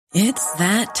It's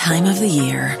that time of the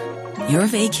year. Your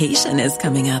vacation is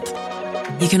coming up.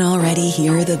 You can already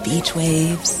hear the beach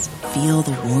waves, feel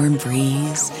the warm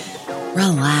breeze,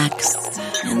 relax,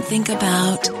 and think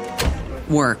about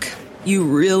work. You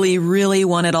really, really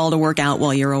want it all to work out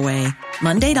while you're away.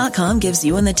 Monday.com gives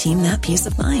you and the team that peace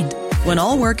of mind. When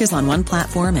all work is on one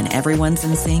platform and everyone's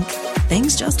in sync,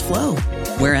 things just flow.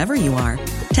 Wherever you are,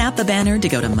 tap the banner to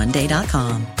go to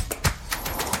Monday.com.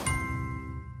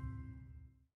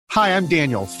 Hi, I'm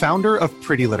Daniel, founder of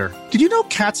Pretty Litter. Did you know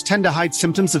cats tend to hide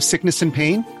symptoms of sickness and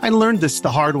pain? I learned this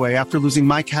the hard way after losing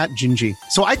my cat, Gingy.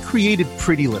 So I created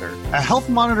Pretty Litter, a health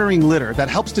monitoring litter that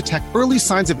helps detect early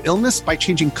signs of illness by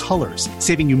changing colors,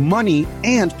 saving you money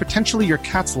and potentially your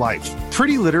cat's life.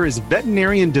 Pretty Litter is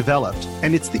veterinarian developed,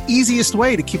 and it's the easiest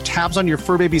way to keep tabs on your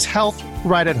fur baby's health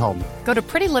right at home. Go to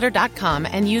prettylitter.com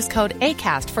and use code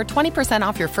ACAST for 20%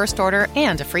 off your first order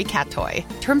and a free cat toy.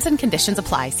 Terms and conditions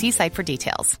apply. See site for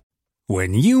details.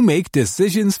 When you make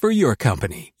decisions for your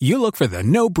company, you look for the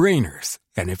no-brainers.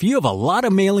 And if you have a lot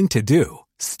of mailing to do,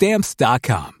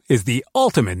 Stamps.com is the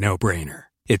ultimate no-brainer.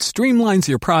 It streamlines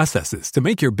your processes to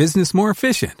make your business more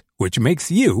efficient, which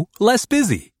makes you less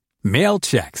busy. Mail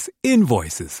checks,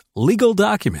 invoices, legal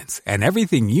documents, and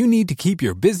everything you need to keep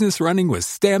your business running with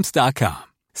Stamps.com.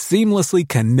 Seamlessly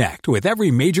connect with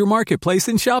every major marketplace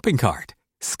and shopping cart.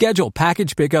 Schedule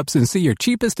package pickups and see your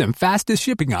cheapest and fastest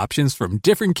shipping options from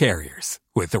different carriers.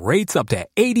 With rates up to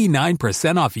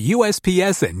 89% off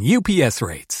USPS and UPS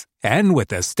rates. And with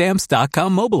the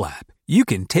Stamps.com mobile app, you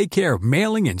can take care of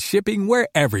mailing and shipping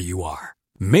wherever you are.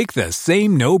 Make the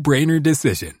same no-brainer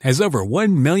decision as over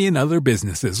 1 million other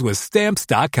businesses with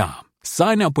Stamps.com.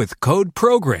 Sign up with code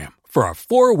PROGRAM for a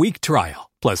 4-week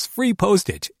trial, plus free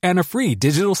postage and a free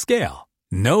digital scale.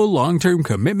 No long-term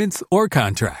commitments or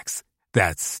contracts.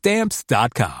 That's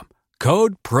Stamps.com.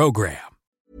 Code PROGRAM.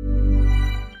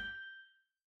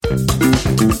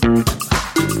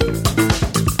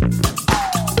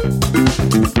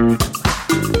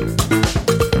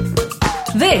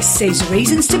 This is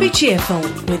Reasons to be Cheerful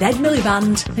with Ed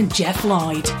Miliband and Jeff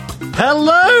Lloyd.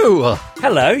 Hello!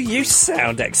 Hello, you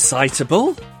sound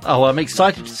excitable. Oh, I'm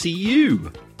excited to see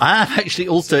you. I am actually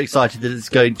also excited that it's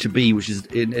going to be,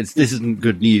 this isn't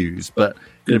good news, but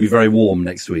going to be very warm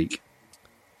next week.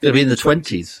 Going to be in the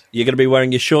 20s. You're going to be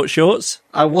wearing your short shorts?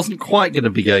 I wasn't quite going to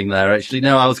be going there, actually.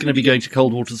 No, I was going to be going to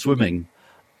cold water swimming.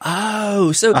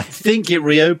 Oh, so... I think it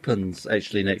reopens,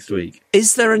 actually, next week.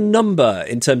 Is there a number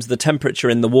in terms of the temperature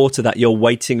in the water that you're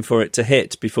waiting for it to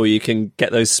hit before you can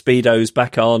get those Speedos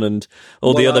back on and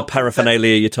all the other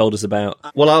paraphernalia you told us about?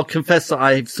 Well, I'll confess that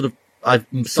I've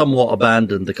somewhat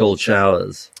abandoned the cold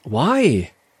showers.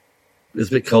 Why? It's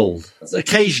a bit cold.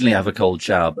 Occasionally I have a cold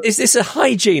shower. Is this a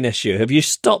hygiene issue? Have you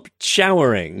stopped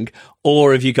showering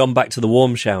or have you gone back to the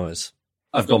warm showers?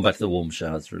 I've gone back to the warm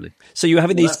showers, really. So you're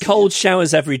having these cold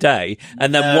showers every day,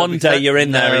 and then one day you're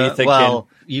in there and you're thinking... Well,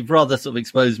 you've rather sort of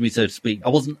exposed me, so to speak. I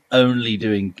wasn't only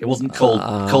doing... It wasn't cold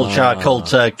shower, cold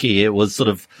turkey. It was sort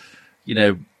of,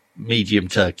 medium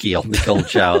turkey on the cold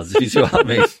showers, if you see what I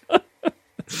mean.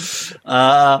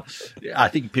 I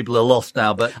think people are lost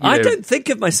now, but I don't think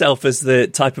of myself as the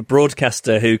type of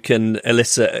broadcaster who can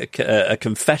elicit a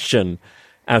confession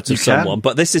out of someone,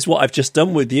 but this is what I've just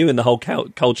done with you in the whole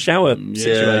cold shower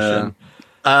situation.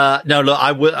 No, look,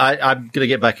 I'm going to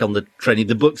get back on the training.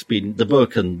 The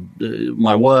book and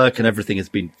my work and everything has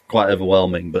been quite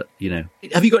overwhelming, but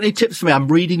have you got any tips for me? I'm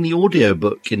reading the audio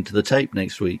book into the tape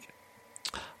next week,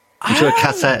 into a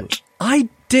cassette. I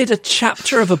did a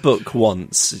chapter of a book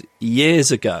once,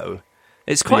 years ago.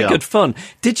 It's quite good fun.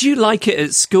 Did you like it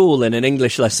at school in an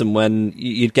English lesson when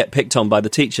you'd get picked on by the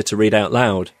teacher to read out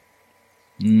loud?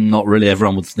 Not really.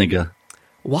 Everyone would snigger.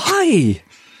 Why?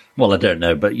 Well, I don't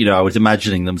know, but, I was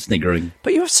imagining them sniggering.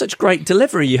 But you have such great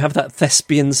delivery. You have that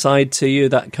thespian side to you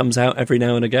that comes out every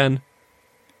now and again.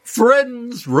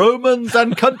 Friends, Romans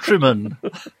and countrymen.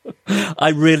 I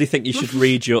really think you should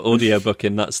read your audiobook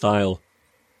in that style.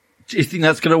 Do you think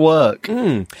that's going to work?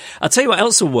 I'll tell you what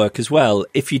else will work as well,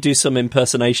 if you do some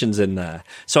impersonations in there.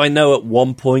 So I know at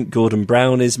one point Gordon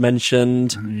Brown is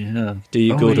mentioned. Oh, yeah. Do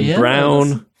you Gordon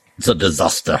Brown? It's a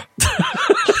disaster.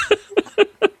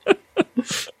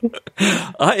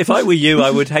 If I were you,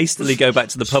 I would hastily go back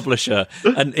to the publisher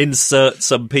and insert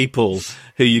some people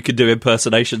who you could do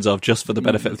impersonations of just for the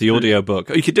benefit of the audiobook.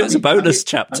 Or you could do it as a bonus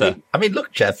chapter.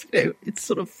 Look, Jeff, it's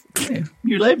sort of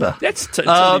New Labour. That's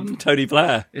Tony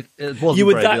Blair. It wasn't you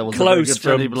were very that good. close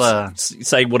Tony from Blair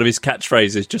saying one of his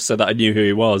catchphrases just so that I knew who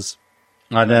he was.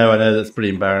 I know. That's pretty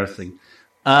embarrassing.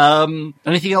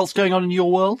 Anything else going on in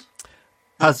your world?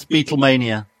 As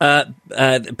Beatlemania?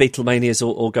 Beatlemania is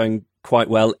all going quite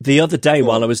well. The other day,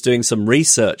 while I was doing some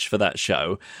research for that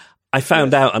show, I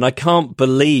found out, and I can't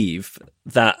believe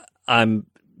that I'm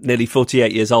nearly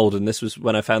 48 years old, and this was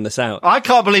when I found this out. I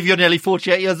can't believe you're nearly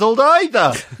 48 years old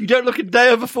either. You don't look a day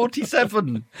over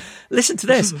 47. Listen to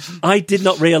this. I did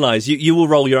not realise, you will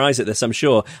roll your eyes at this, I'm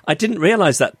sure. I didn't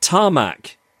realise that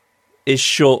Tarmac is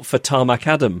short for Tarmac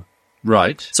Adam.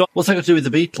 Right. So what's that got to do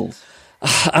with the Beatles?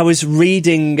 I was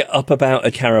reading up about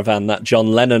a caravan that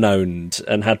John Lennon owned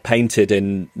and had painted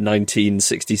in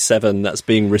 1967 that's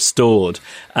being restored,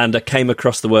 and I came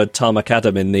across the word Tarmac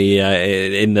Adam in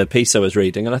the piece I was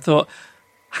reading, and I thought,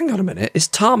 hang on a minute, is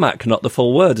tarmac not the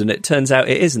full word? And it turns out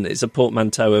it isn't. It's a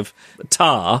portmanteau of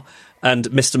tar and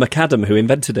Mr. McAdam, who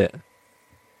invented it.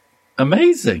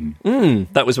 Amazing.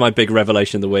 That was my big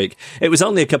revelation of the week. It was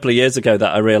only a couple of years ago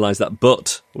that I realised that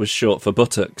butt was short for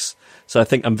buttocks. So I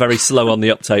think I'm very slow on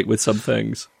the uptake with some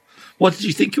things. What did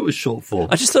you think it was short for?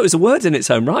 I just thought it was a word in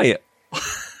its own right.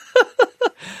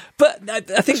 But I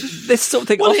think this sort of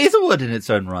thing... Well, it is a word in its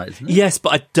own right, isn't it? Yes,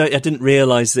 but I didn't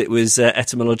realise that it was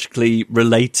etymologically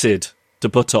related to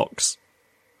buttocks.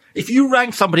 If you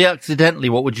rang somebody accidentally,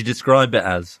 what would you describe it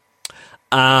as?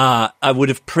 I would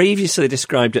have previously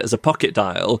described it as a pocket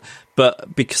dial,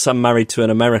 but because I'm married to an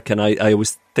American, I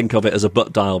always think of it as a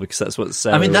butt dial because that's what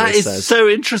Sarah says. That is says. So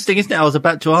interesting, isn't it? I was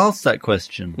about to ask that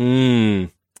question.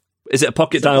 Is it a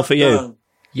pocket dial for you?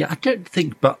 Yeah, I don't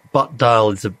think butt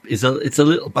dial is a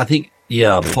little. I think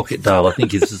pocket dial. I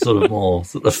think is a sort of more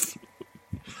sort of.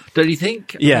 Don't you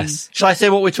think? Yes. Shall I say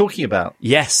what we're talking about?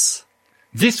 Yes.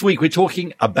 This week we're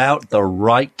talking about the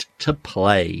right to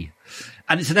play.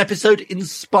 And it's an episode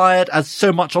inspired, as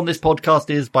so much on this podcast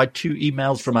is, by 2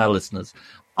 emails from our listeners.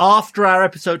 After our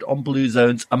episode on Blue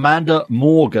Zones, Amanda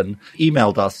Morgan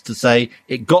emailed us to say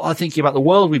it got her thinking about the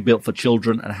world we built for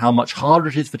children and how much harder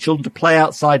it is for children to play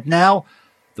outside now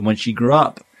than when she grew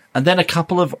up. And then a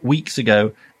couple of weeks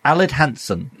ago, Aled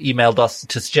Hansen emailed us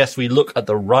to suggest we look at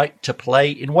the right to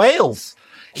play in Wales.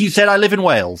 He said, I live in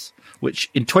Wales, which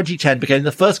in 2010 became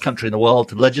the first country in the world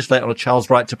to legislate on a child's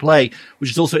right to play,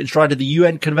 which is also enshrined in the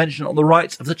UN Convention on the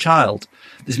Rights of the Child.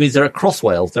 This means that across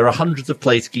Wales, there are hundreds of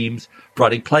play schemes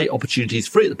providing play opportunities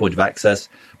free at the point of access,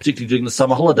 particularly during the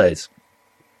summer holidays.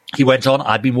 He went on,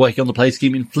 I've been working on the play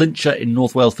scheme in Flintshire in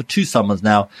North Wales for 2 summers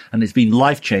now, and it's been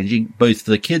life-changing, both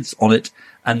for the kids on it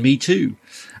and me too.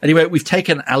 Anyway, we've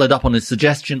taken Aled up on his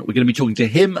suggestion. We're going to be talking to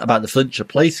him about the Flintshire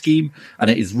Play Scheme, and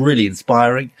it is really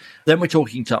inspiring. Then we're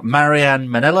talking to Marianne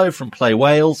Manello from Play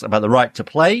Wales about the right to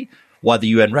play, why the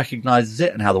UN recognises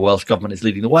it, and how the Welsh Government is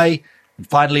leading the way. And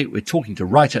finally, we're talking to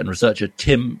writer and researcher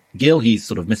Tim Gill. He's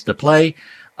sort of Mr. Play.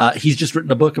 He's just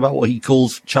written a book about what he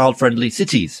calls child-friendly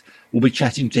cities. We'll be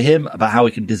chatting to him about how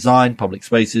we can design public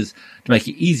spaces to make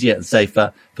it easier and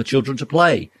safer for children to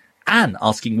play, and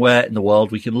asking where in the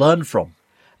world we can learn from.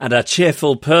 And our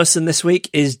cheerful person this week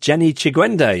is Jenny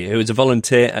Chigwende, who is a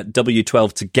volunteer at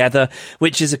W12 Together,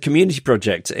 which is a community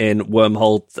project in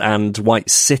Wormholt and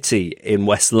White City in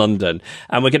West London.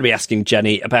 And we're going to be asking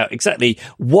Jenny about exactly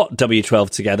what W12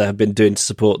 Together have been doing to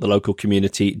support the local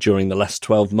community during the last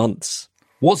 12 months.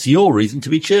 What's your reason to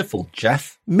be cheerful,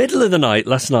 Jeff? Middle of the night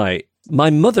last night,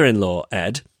 my mother-in-law,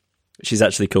 Ed, she's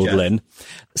actually called Jeff. Lynn,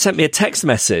 sent me a text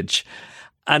message.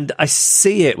 And I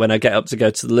see it when I get up to go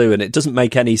to the loo, and it doesn't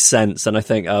make any sense. And I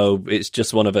think, oh, it's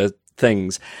just one of her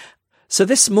things. So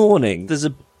this morning, there's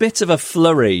a bit of a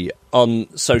flurry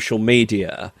on social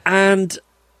media. And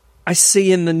I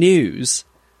see in the news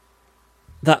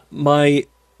that my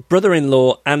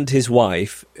brother-in-law and his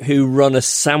wife, who run a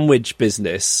sandwich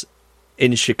business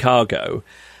in Chicago,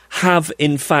 have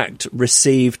in fact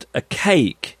received a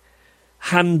cake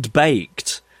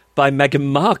hand-baked by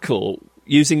Meghan Markle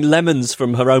using lemons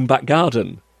from her own back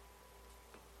garden.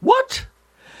 What?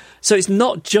 So it's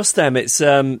not just them, it's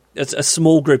a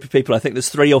small group of people. I think there's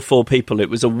 3 or 4 people. It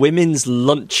was a women's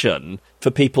luncheon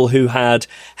for people who had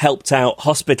helped out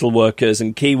hospital workers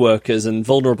and key workers and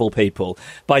vulnerable people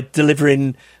by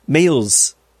delivering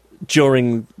meals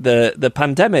during the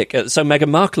pandemic. So Meghan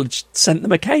Markle sent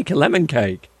them a cake, a lemon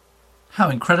cake. How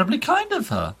incredibly kind of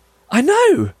her. I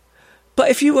know. But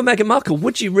if you were Meghan Markle,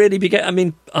 would you really be I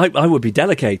mean, I would be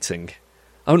delegating.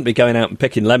 I wouldn't be going out and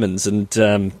picking lemons and,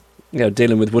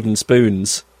 dealing with wooden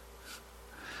spoons.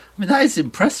 I mean, that is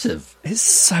impressive. It's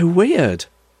so weird.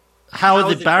 How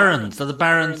are the barons? Are the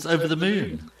barons over the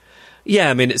moon? Yeah,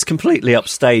 I mean, it's completely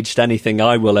upstaged anything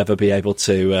I will ever be able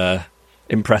to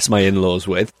impress my in-laws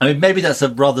with. I mean, maybe that's a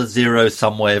rather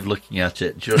zero-sum way of looking at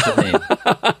it. Do you know what I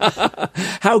mean?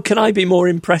 How can I be more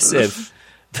impressive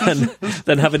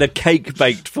than having a cake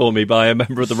baked for me by a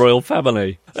member of the royal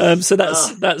family. So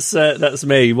that's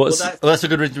me. That's a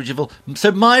good reason to be cheerful.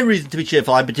 So my reason to be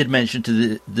cheerful, I did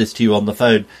mention this to you on the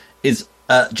phone, is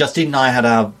Justine and I had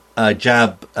our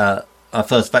jab, our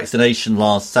first vaccination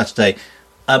last Saturday,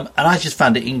 and I just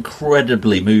found it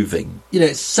incredibly moving. You know,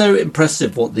 it's so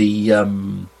impressive what the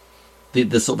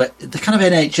sort of the kind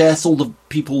of NHS, all the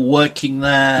people working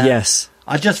there. Yes,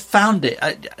 I just found it.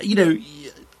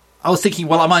 I was thinking,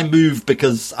 well, am I moved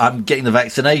because I'm getting the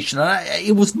vaccination? And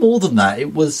it was more than that.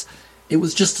 It was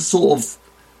just a sort of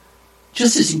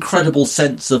just this incredible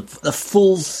sense of a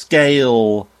full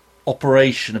scale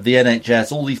operation of the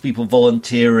NHS, all these people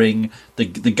volunteering. The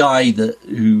guy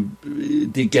who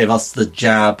gave us the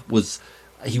jab was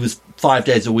 5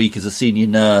 days a week as a senior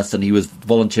nurse, and he was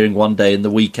volunteering one day in the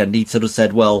weekend. He sort of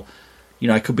said, well,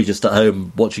 I could be just at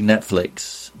home watching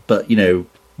Netflix, but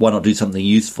why not do something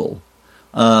useful?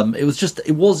 I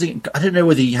don't know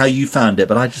how you found it,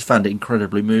 but I just found it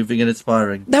incredibly moving and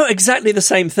inspiring. No, exactly the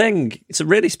same thing. It's a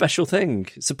really special thing,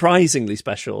 surprisingly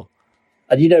special.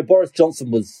 And Boris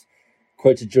Johnson was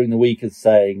quoted during the week as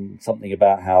saying something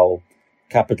about how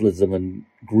capitalism and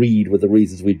greed were the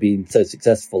reasons we'd been so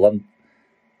successful. And,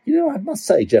 I must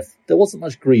say, Jeff, there wasn't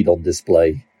much greed on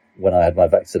display when I had my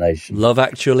vaccination. Love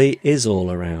Actually is all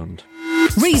around.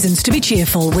 Reasons to be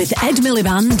cheerful with Ed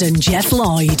Miliband and Jeff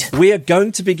Lloyd. We are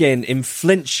going to begin in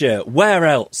Flintshire. Where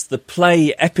else? The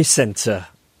play epicentre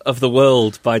of the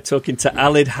world, by talking to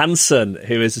Alid Hansen,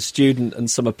 who is a student and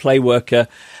summer play worker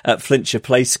at Flintshire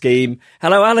Play Scheme.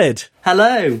 Hello, Alid.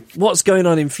 Hello. What's going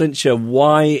on in Flintshire?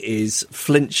 Why is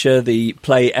Flintshire the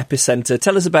play epicentre?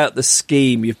 Tell us about the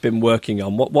scheme you've been working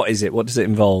on. What is it? What does it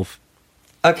involve?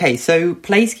 Okay, so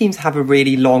play schemes have a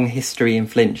really long history in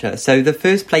Flintshire. So the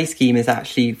first play scheme is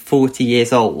actually 40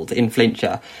 years old in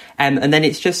Flintshire. And then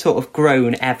it's just sort of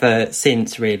grown ever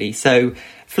since, really. So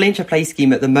Flintshire Play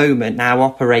Scheme at the moment now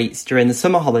operates during the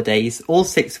summer holidays, all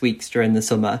 6 weeks during the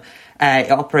summer.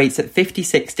 It operates at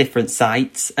 56 different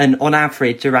sites, and on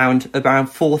average around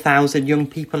 4,000 young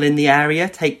people in the area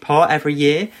take part every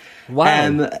year.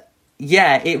 Wow.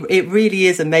 Yeah, it really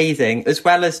is amazing, as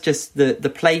well as just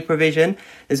the play provision.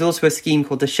 There's also a scheme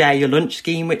called the Share Your Lunch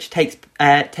scheme, which takes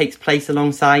place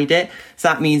alongside it. So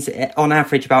that means, on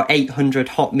average, about 800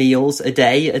 hot meals a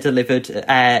day are delivered,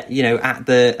 at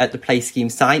the play scheme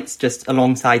sites, just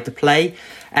alongside the play.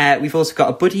 We've also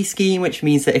got a buddy scheme, which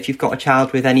means that if you've got a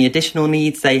child with any additional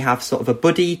needs, they have sort of a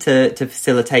buddy to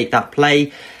facilitate that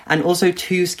play. And also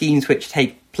 2 schemes which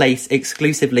take place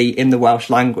exclusively in the Welsh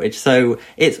language. So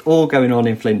it's all going on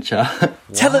in Flintshire. Wow.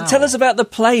 Tell us about the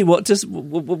play. What does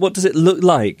it look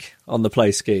like on the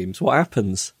play schemes? What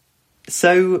happens?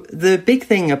 So the big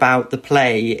thing about the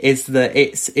play is that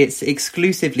it's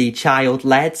exclusively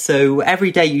child-led. So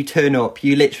every day you turn up,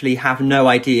 you literally have no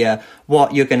idea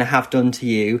what you're going to have done to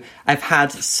you. I've had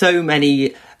so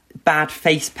many bad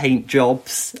face paint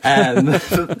jobs.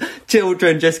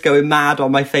 Children just going mad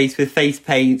on my face with face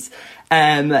paints.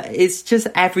 It's just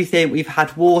everything. We've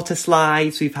had water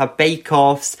slides, we've had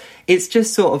bake-offs. It's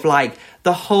just sort of like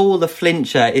the whole of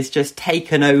Flintshire is just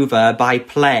taken over by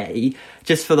play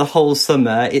just for the whole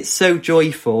summer. It's so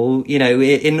joyful,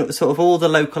 in sort of all the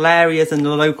local areas and the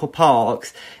local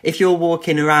parks. If you're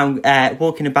walking about,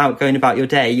 going about your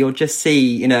day, you'll just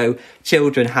see,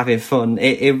 children having fun.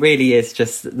 It really is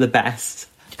just the best.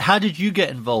 How did you get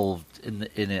involved in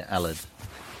it, Alan?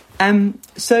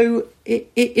 So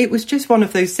it was just one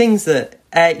of those things that,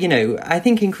 I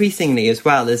think increasingly as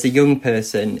well as a young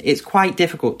person, it's quite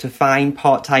difficult to find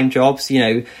part-time jobs.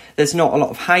 There's not a lot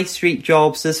of high street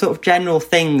jobs. There's sort of general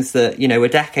things that, a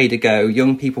decade ago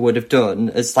young people would have done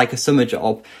as like a summer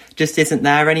job just isn't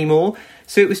there anymore.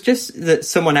 So it was just that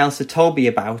someone else had told me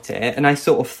about it, and I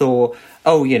sort of thought,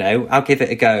 I'll give it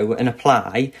a go and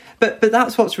apply. But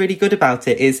that's what's really good about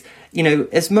it is,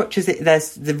 as much as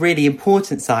there's the really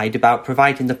important side about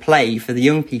providing the play for the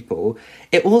young people,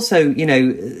 it also,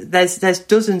 there's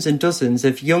dozens and dozens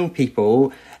of young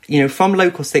people, from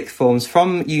local sixth forms,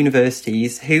 from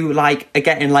universities who are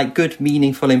getting good,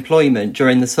 meaningful employment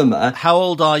during the summer. How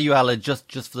old are you, Alan?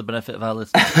 Just for the benefit of our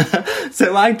listeners.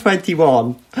 So I'm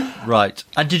 21. Right.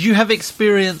 And did you have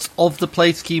experience of the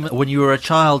play scheme when you were a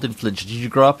child in Flintshire? Did you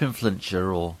grow up in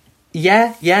Flintshire or?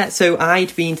 Yeah. So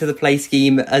I'd been to the play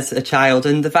scheme as a child,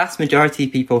 and the vast majority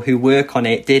of people who work on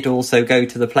it did also go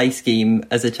to the play scheme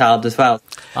as a child as well.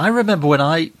 I remember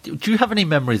do you have any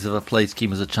memories of a play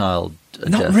scheme as a child?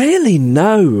 Not Jeff? really,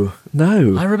 no.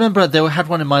 I remember they had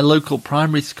one in my local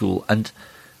primary school, and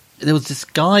there was this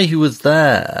guy who was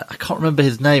there. I can't remember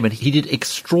his name, and he did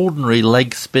extraordinary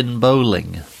leg spin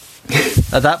bowling.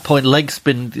 At that point, leg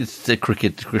spin is a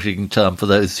cricketing term for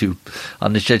those who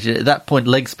understand. At that point,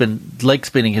 leg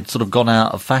spinning had sort of gone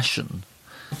out of fashion,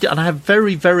 and I have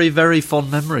very, very, very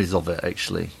fond memories of it.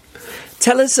 Actually,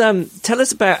 tell us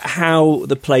about how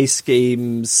the play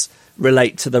schemes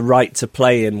relate to the right to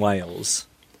play in Wales.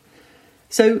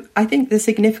 So I think the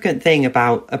significant thing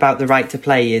about the right to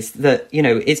play is that,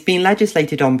 it's been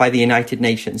legislated on by the United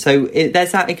Nations. So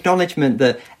there's that acknowledgement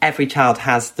that every child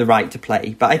has the right to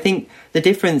play. But I think the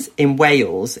difference in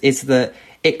Wales is that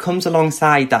it comes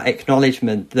alongside that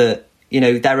acknowledgement that,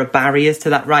 there are barriers to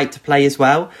that right to play as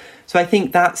well. So I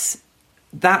think that's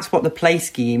what the play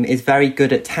scheme is very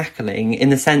good at tackling,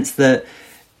 in the sense that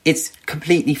it's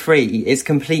completely free. It's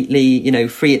completely,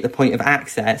 free at the point of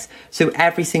access. So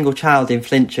every single child in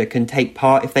Flintshire can take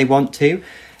part if they want to.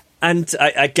 And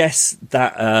I guess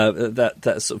that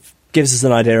sort of gives us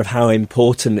an idea of how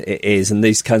important it is, and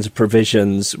these kinds of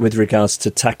provisions with regards to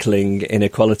tackling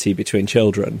inequality between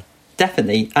children.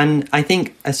 Definitely. And I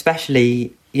think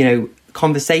especially,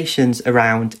 conversations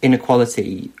around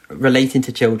inequality relating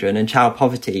to children and child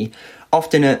poverty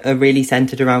often are really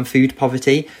centred around food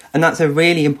poverty. And that's a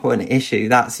really important issue.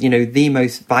 That's, the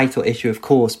most vital issue, of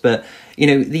course. But,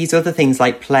 these other things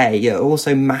like play are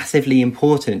also massively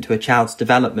important to a child's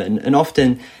development. And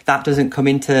often that doesn't come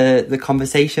into the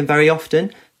conversation very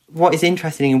often. What is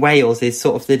interesting in Wales is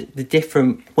sort of the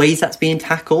different ways that's being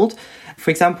tackled. For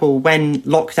example, when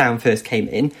lockdown first came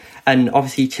in, and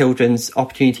obviously children's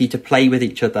opportunity to play with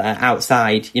each other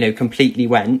outside, completely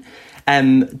went,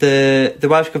 the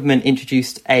Welsh Government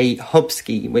introduced a hub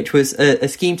scheme, which was a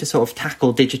scheme to sort of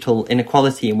tackle digital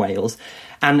inequality in Wales.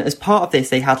 And as part of this,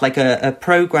 they had like a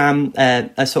programme,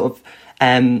 a sort of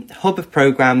hub of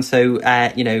programmes, so,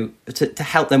 to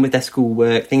help them with their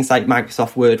schoolwork, things like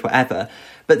Microsoft Word, whatever.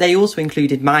 But they also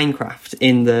included Minecraft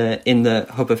in the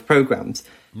hub of programmes.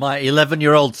 My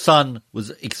 11-year-old son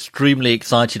was extremely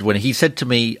excited when he said to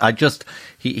me,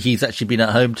 he's actually been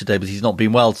at home today, but he's not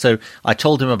been well. So I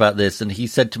told him about this, and he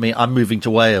said to me, I'm moving to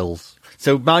Wales.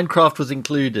 So Minecraft was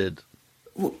included.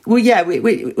 Well, yeah,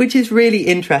 which is really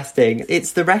interesting.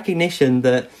 It's the recognition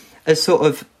that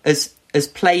as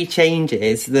play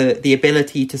changes, the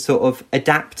ability to sort of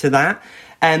adapt to that.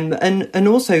 And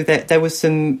also that there was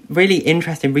some really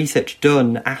interesting research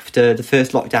done after the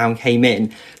first lockdown came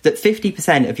in, that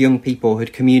 50% of young people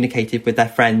had communicated with their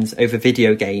friends over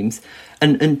video games,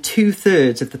 and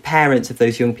 2/3 of the parents of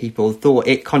those young people thought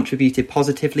it contributed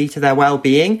positively to their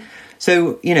well-being.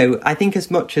 So, I think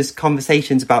as much as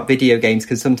conversations about video games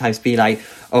can sometimes be like,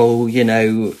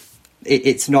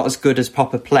 it's not as good as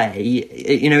proper play,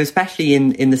 especially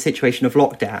in the situation of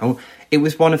lockdown, it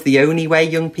was one of the only way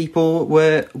young people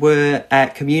were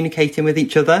communicating with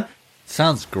each other.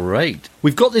 Sounds great.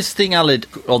 We've got this thing, Aled,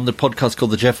 on the podcast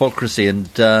called the Jeffocracy, and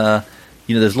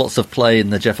there's lots of play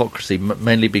in the Jeffocracy,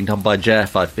 mainly being done by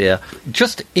Jeff, I fear.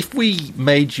 Just if we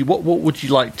made you, what would you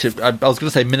like to? I was going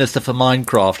to say Minister for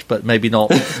Minecraft, but maybe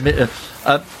not.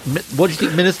 What do you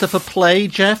think, Minister for Play,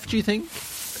 Jeff? Do you think?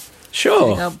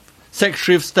 Sure.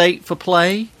 Secretary of State for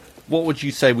Play. What would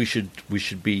you say we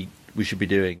should be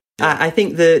doing? I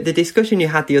think the discussion you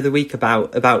had the other week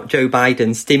about Joe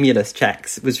Biden's stimulus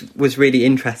checks was really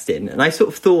interesting. And I sort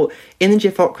of thought, in the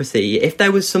Jeffocracy, if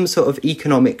there was some sort of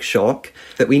economic shock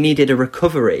that we needed a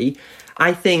recovery,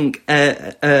 I think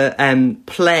a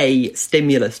play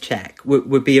stimulus check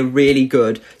would be a really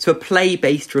good, so a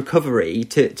play-based recovery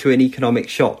to an economic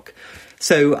shock.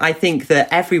 So I think that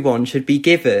everyone should be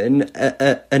given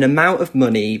an amount of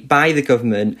money by the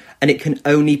government, and it can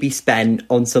only be spent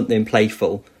on something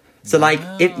playful. So, like,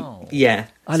 if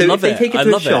they take it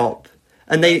to a shop,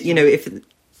 and they,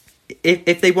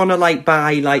 if they want to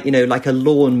buy like a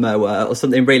lawnmower or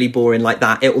something really boring like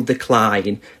that, it will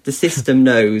decline. The system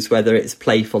knows whether it's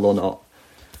playful or not.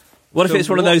 What if it's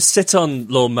one of those sit-on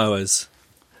lawnmowers?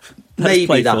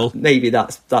 Maybe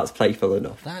that's playful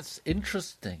enough. That's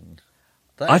interesting.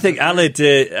 I think Aled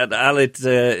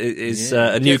is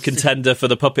a new contender for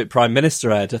the puppet prime minister,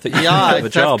 Ed. I think he have a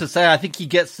job. I have to say, I think he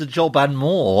gets the job and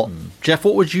more. Jeff,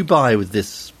 what would you buy with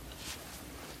this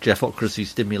Jeffocracy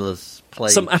stimulus play?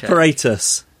 Some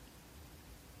apparatus.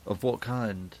 Of what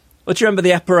kind? Well, do you remember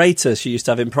the apparatus you used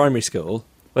to have in primary school?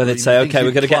 Where they'd say, OK,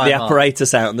 we're going to get the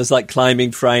apparatus out, and there's like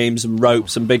climbing frames and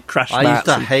ropes and big crash mats. I used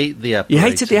to hate the apparatus. You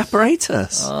hated the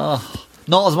apparatus?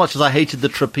 Not as much as I hated the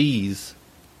trapeze.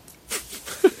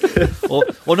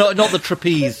 or not the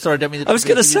trapeze. Sorry, I don't mean the trapeze. I was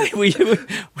going to say,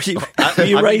 were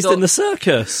you raised in the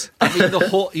circus? I mean,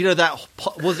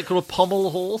 was it called a pommel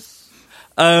horse?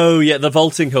 Oh, yeah, the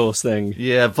vaulting horse thing.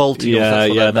 Yeah, vaulting horse.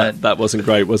 That wasn't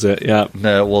great, was it? Yeah.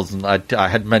 No, it wasn't. I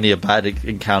had many a bad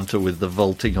encounter with the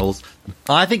vaulting horse.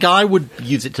 I think I would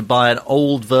use it to buy an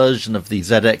old version of the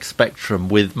ZX Spectrum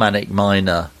with Manic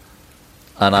Miner.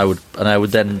 And I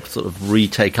would then sort of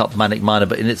retake up Manic Miner,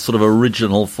 but in its sort of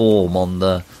original form on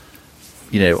the,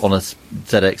 on a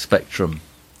ZX Spectrum.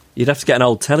 You'd have to get an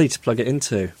old telly to plug it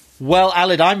into. Well,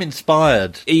 Alid, I'm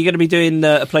inspired. Are you going to be doing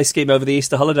a play scheme over the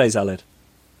Easter holidays, Alid?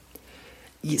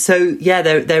 So, yeah,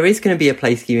 there is going to be a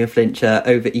play scheme in Flintshire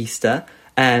over Easter,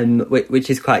 which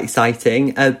is quite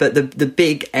exciting. But the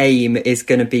big aim is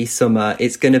going to be summer.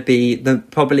 It's going to be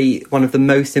probably one of the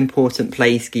most important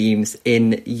play schemes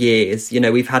in years.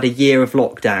 We've had a year of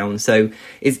lockdown, so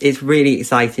it's really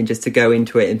exciting just to go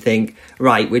into it and think,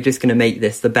 right, we're just going to make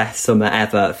this the best summer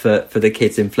ever for the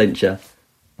kids in Flintshire.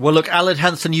 Well, look, Alid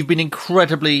Hanson, you've been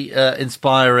incredibly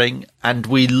inspiring, and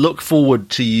we look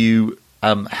forward to you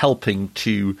helping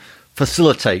to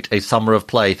facilitate a summer of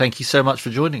play. Thank you so much for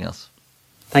joining us.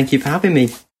 Thank you for having me.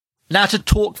 Now, to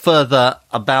talk further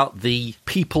about the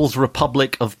People's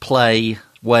Republic of Play,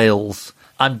 Wales,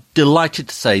 I'm delighted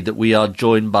to say that we are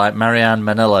joined by Marianne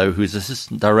Manello, who's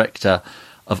Assistant Director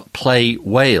of Play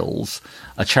Wales,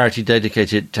 a charity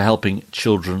dedicated to helping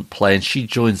children play, and she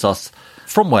joins us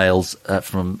from Wales,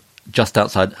 from just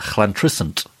outside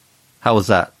Llantrisant. How was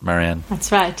that, Marianne?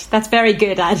 That's right. That's very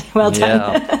good, Ad. Well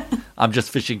done. Yeah, I'm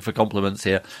just fishing for compliments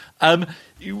here. Can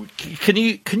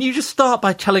you just start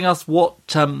by telling us what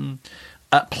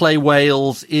Play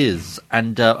Wales is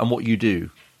and what you do?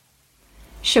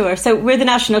 Sure. So we're the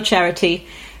national charity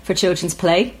for children's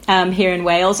play here in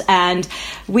Wales, and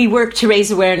we work to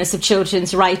raise awareness of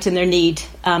children's right and their need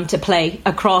to play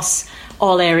across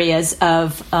all areas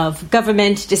of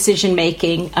government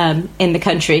decision-making in the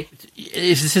country.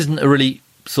 This isn't a really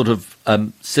sort of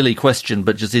silly question,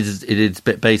 but just it is a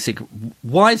bit basic.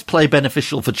 Why is play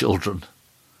beneficial for children?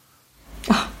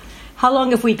 Oh, how long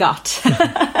have we got?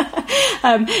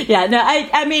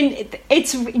 I mean,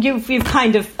 it's you've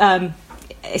kind of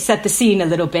set the scene a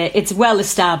little bit. It's well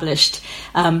established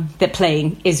that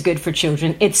playing is good for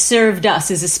children. It's served us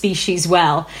as a species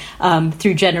well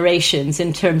through generations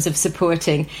in terms of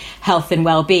supporting health and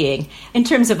well-being. In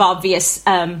terms of obvious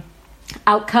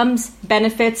outcomes,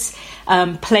 benefits,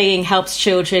 playing helps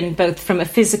children both from a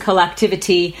physical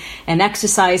activity and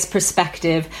exercise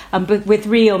perspective, but with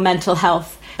real mental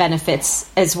health benefits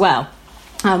as well.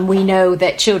 We know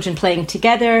that children playing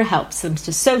together helps them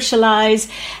to socialise,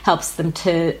 helps them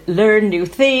to learn new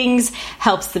things,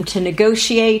 helps them to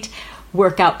negotiate,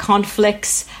 work out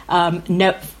conflicts,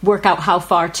 work out how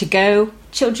far to go.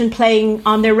 Children playing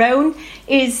on their own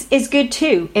is good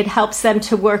too. It helps them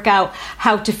to work out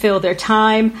how to fill their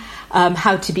time,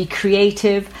 how to be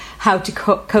creative, how to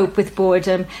cope with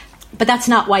boredom. But that's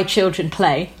not why children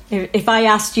play. If I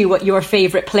asked you what your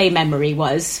favourite play memory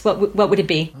was, what would it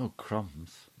be? Oh, crumbs.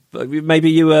 Maybe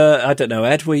you were, I don't know,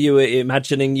 Ed, were you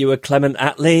imagining you were Clement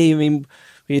Attlee? I mean,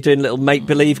 were you doing little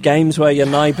make-believe games where you're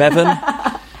Nye Bevan?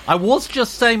 I was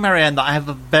just saying, Marianne, that I have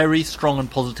a very strong and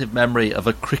positive memory of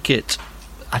a cricket,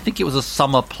 I think it was a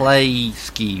summer play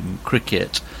scheme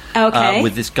cricket,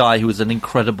 with this guy who was an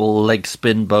incredible leg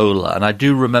spin bowler. And I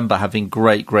do remember having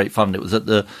great fun. It was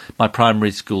at my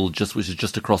primary school, which is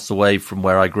just across the way from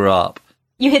where I grew up.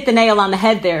 You hit the nail on the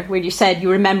head there when you said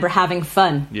you remember having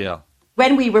fun. Yeah.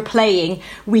 When we were playing,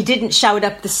 we didn't shout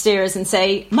up the stairs and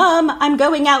say, "Mum, I'm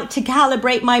going out to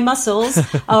calibrate my muscles,"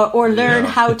 or learn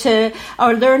how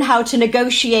to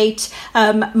negotiate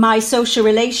my social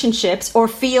relationships or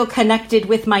feel connected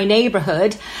with my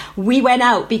neighbourhood. We went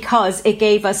out because it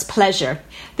gave us pleasure.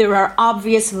 There are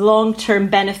obvious long-term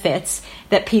benefits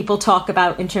that people talk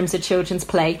about in terms of children's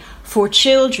play. For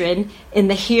children, in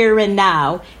the here and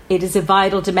now, it is a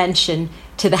vital dimension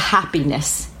to the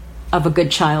happiness of a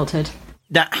good childhood.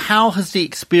 Now, how has the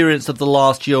experience of the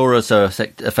last year or so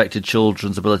affected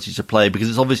children's ability to play? Because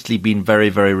it's obviously been very,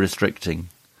 very restricting.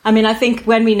 I mean, I think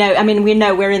we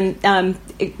know we're in,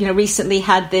 recently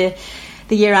had the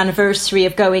year anniversary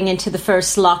of going into the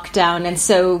first lockdown. And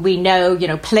so we know,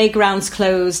 playgrounds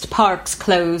closed, parks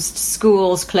closed,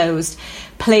 schools closed,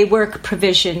 play work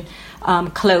provision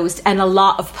closed, and a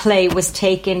lot of play was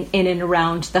taken in and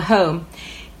around the home.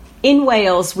 In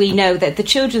Wales, we know that the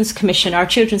Children's Commission, our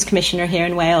Children's Commissioner here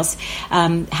in Wales,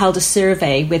 held a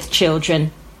survey with children,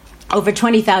 over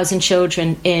 20,000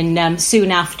 children, in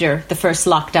soon after the first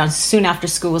lockdown, soon after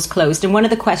schools closed. And one of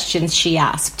the questions she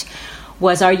asked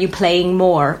was, are you playing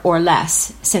more or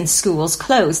less since schools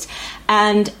closed?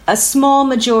 And a small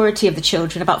majority of the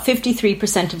children, about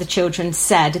 53% of the children,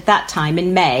 said at that time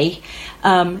in May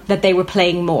that they were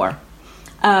playing more.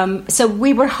 So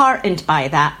we were heartened by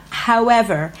that.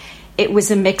 However, it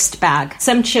was a mixed bag.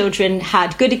 Some children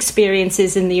had good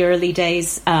experiences in the early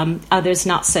days, others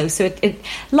not so. So it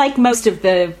like most of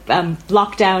the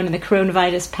lockdown and the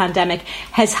coronavirus pandemic,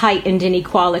 has heightened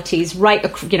inequalities right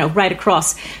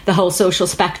across the whole social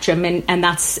spectrum. And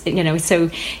that's,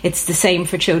 so it's the same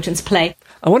for children's play.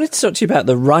 I wanted to talk to you about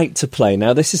the right to play.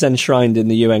 Now, this is enshrined in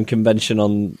the UN Convention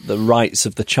on the Rights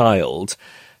of the Child.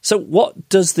 So what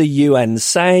does the UN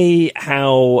say?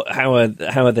 How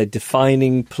are they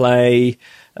defining play?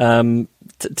 Tell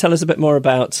us a bit more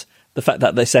about the fact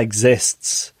that this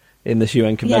exists in this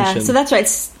UN Convention. Yeah, so that's right.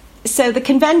 So the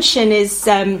convention is,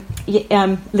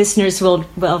 listeners will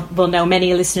know,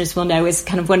 many listeners will know, is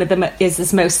kind of one of the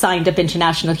is most signed up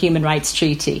international human rights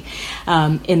treaty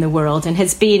in the world, and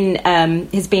has been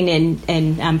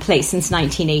in place since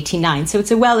 1989. So it's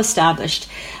a well established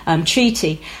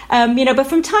treaty. But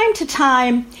from time to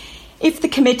time, if the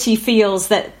committee feels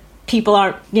that people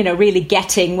aren't really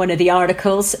getting one of the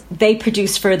articles, they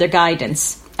produce further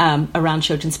guidance around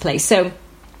children's play. So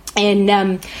in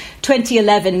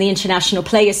 2011, the International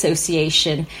Play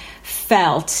Association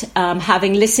felt,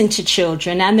 having listened to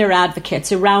children and their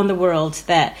advocates around the world,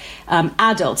 that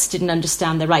adults didn't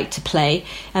understand the right to play.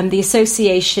 The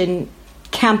association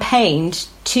campaigned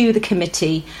to the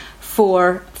committee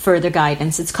for further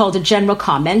guidance. It's called a general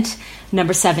comment,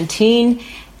 number 17.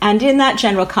 And in that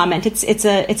general comment, it's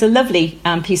a lovely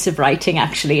piece of writing,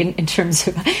 actually, in terms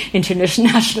of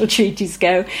international treaties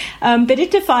go. But it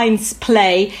defines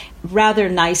play rather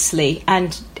nicely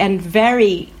and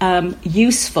very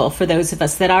useful for those of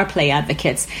us that are play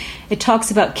advocates. It talks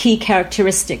about key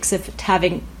characteristics of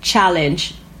having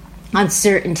challenge,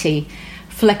 uncertainty,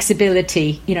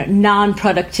 flexibility,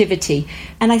 non-productivity.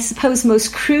 And I suppose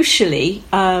most crucially,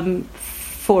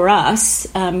 for us,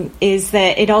 is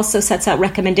that it also sets out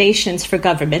recommendations for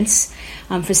governments,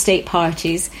 for state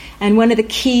parties. And one of the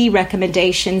key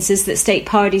recommendations is that state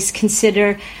parties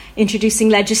consider introducing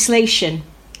legislation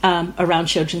around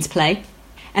children's play,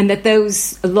 and that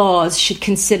those laws should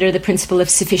consider the principle of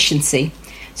sufficiency,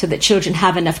 so that children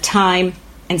have enough time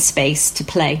and space to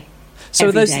play. So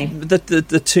those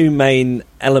the two main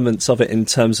elements of it in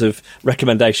terms of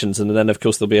recommendations, and then of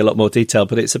course there'll be a lot more detail,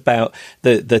 but it's about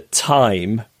the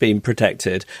time being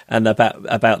protected and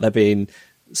about there being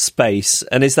space.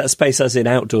 And is that space as in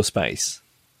outdoor space?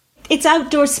 It's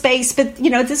outdoor space, but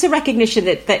there's a recognition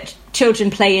that children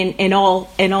play in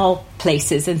all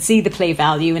places and see the play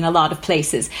value in a lot of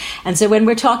places. And so when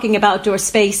we're talking about outdoor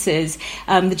spaces,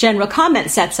 the general comment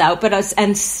sets out,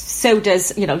 and so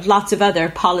does lots of other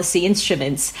policy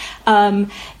instruments,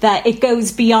 that it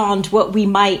goes beyond what we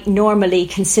might normally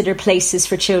consider places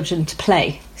for children to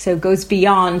play. So it goes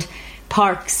beyond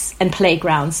parks and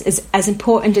playgrounds. As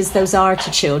important as those are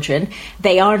to children,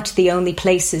 they aren't the only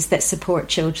places that support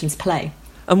children's play.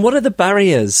 And what are the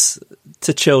barriers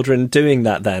to children doing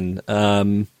that then,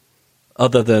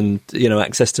 other than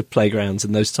access to playgrounds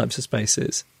and those types of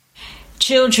spaces?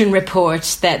 Children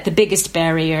report that the biggest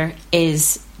barrier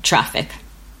is traffic,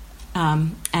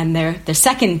 and their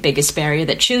second biggest barrier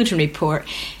that children report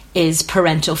is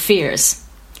parental fears.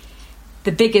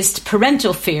 The biggest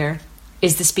parental fear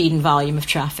is the speed and volume of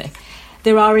traffic.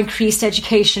 There are increased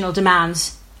educational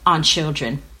demands on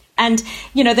children. And,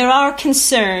 there are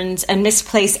concerns and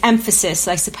misplaced emphasis,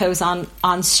 I suppose,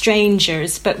 on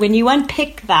strangers. But when you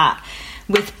unpick that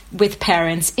with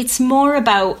parents, it's more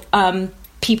about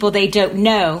people they don't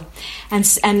know.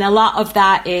 And a lot of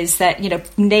that is that,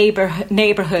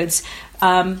 neighborhoods,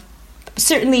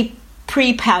 certainly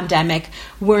pre-pandemic,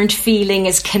 weren't feeling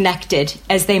as connected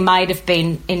as they might have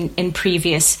been in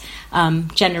previous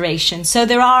generations. So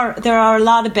there are a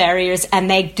lot of barriers, and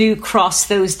they do cross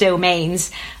those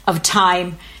domains of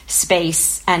time,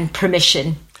 space, and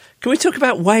permission. Can we talk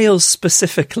about Wales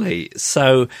specifically?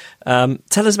 So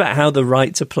tell us about how the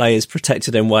right to play is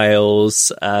protected in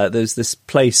Wales. There's this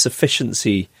play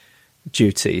sufficiency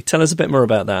duty. Tell us a bit more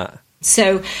about that.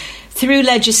 So through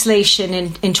legislation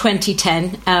in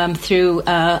 2010, through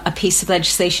a piece of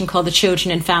legislation called the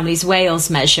Children and Families Wales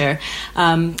Measure,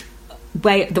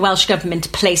 the Welsh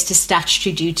Government placed a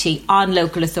statutory duty on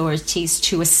local authorities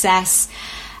to assess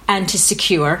and to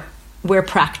secure, where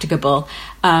practicable,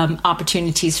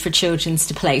 opportunities for children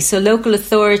to play. So local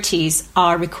authorities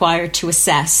are required to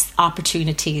assess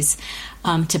opportunities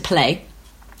to play.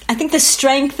 I think the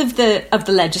strength of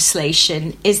the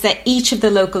legislation is that each of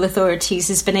the local authorities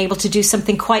has been able to do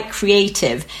something quite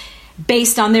creative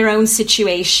based on their own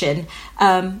situation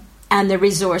and their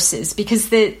resources, because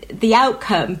the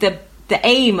outcome, the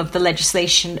aim of the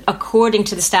legislation, according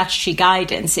to the statutory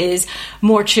guidance, is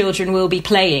more children will be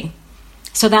playing.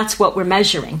 So that's what we're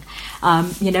measuring.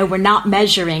 We're not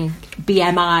measuring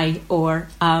BMI or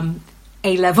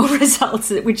A-level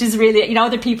results, which is really,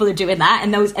 other people are doing that,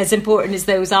 and those, as important as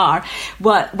those are,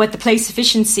 what the place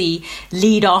efficiency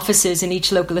lead officers in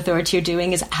each local authority are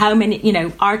doing is how many,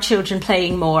 are children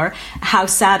playing more? How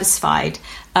satisfied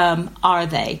are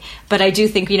they? But I do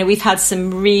think, we've had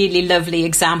some really lovely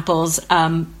examples,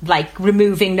 like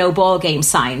removing no ball game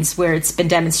signs, where it's been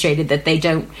demonstrated that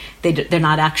they're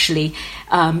not actually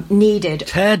needed.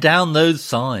 Tear down those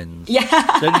signs.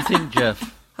 Yeah. Don't you think,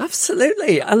 Jeff?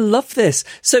 Absolutely. I love this.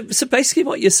 So basically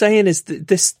what you're saying is that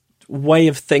this way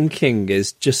of thinking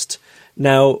is just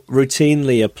now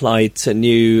routinely applied to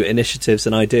new initiatives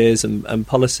and ideas and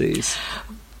policies.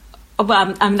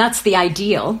 Well, that's the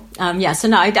ideal. So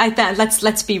no,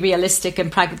 let's be realistic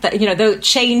and pragmatic. Though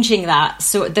changing that,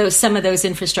 so some of those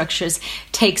infrastructures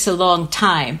takes a long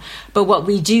time. But what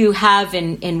we do have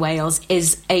in Wales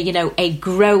is a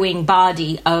growing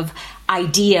body of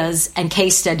ideas and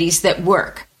case studies that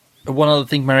work. One other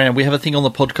thing, Marianne, we have a thing on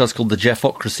the podcast called the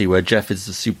Jeffocracy, where Jeff is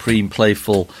the supreme,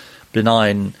 playful,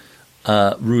 benign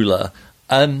ruler.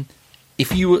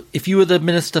 If you were the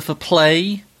Minister for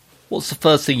Play, what's the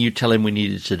first thing you'd tell him we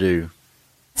needed to do?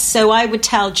 So I would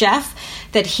tell Jeff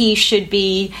that he should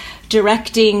be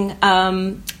directing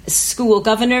school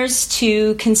governors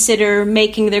to consider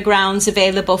making their grounds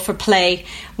available for play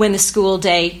when the school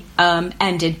day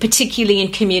ended, particularly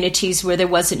in communities where there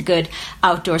wasn't good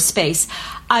outdoor space.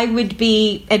 I would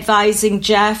be advising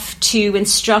Jeff to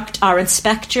instruct our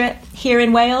inspectorate here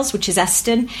in Wales, which is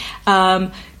Eston,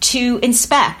 to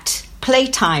inspect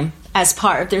playtime as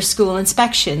part of their school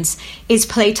inspections. Is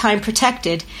playtime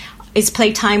protected? Is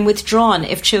playtime withdrawn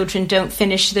if children don't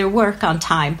finish their work on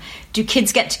time? Do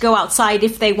kids get to go outside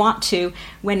if they want to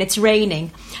when it's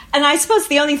raining? And I suppose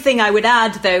the only thing I would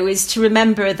add, though, is to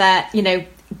remember that,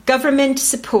 government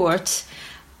support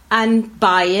and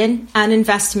buy-in and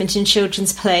investment in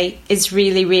children's play is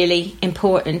really, really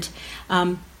important.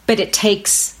 But it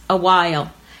takes a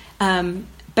while.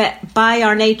 But by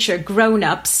our nature,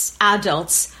 grown-ups,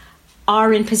 adults,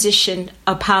 are in position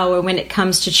of power when it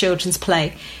comes to children's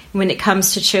play, when it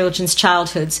comes to children's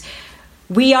childhoods.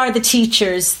 We are the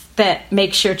teachers that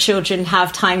make sure children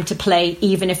have time to play,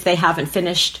 even if they haven't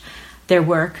finished their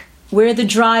work. We're the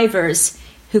drivers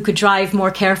who could drive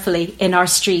more carefully in our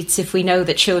streets if we know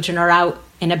that children are out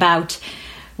and about.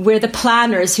 We're the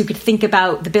planners who could think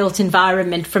about the built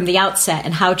environment from the outset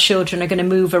and how children are going to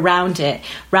move around it,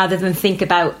 rather than think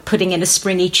about putting in a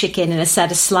springy chicken and a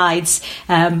set of slides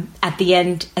at the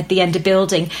end of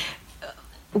building.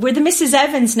 We're the Mrs.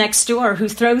 Evans next door who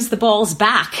throws the balls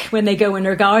back when they go in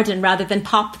her garden rather than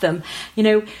pop them.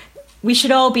 We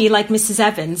should all be like Mrs.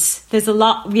 Evans. There's a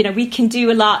lot, we can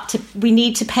do a lot. We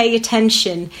need to pay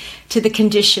attention to the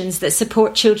conditions that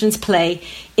support children's play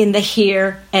in the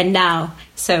here and now.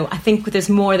 So I think there's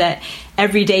more that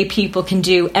everyday people can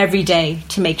do every day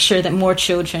to make sure that more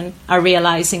children are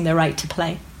realising their right to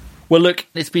play. Well, look,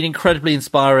 it's been incredibly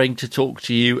inspiring to talk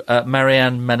to you.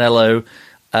 Marianne Manello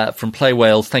from Play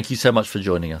Wales, thank you so much for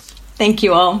joining us. Thank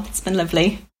you all. It's been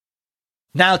lovely.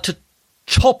 Now, to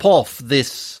top off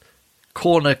this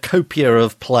cornucopia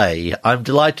of play, I'm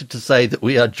delighted to say that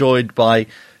we are joined by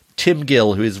Tim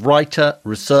Gill, who is writer,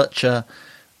 researcher,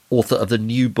 author of the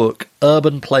new book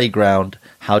Urban Playground: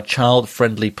 How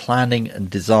Child-Friendly Planning and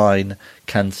Design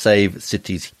Can Save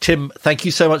Cities. Tim, thank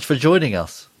you so much for joining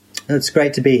us. It's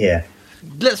great to be here.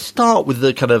 Let's start with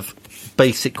the kind of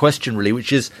basic question, really,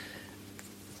 which is,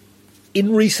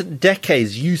 in recent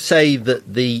decades, you say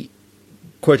that the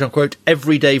quote-unquote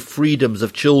everyday freedoms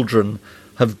of children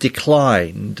have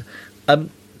declined.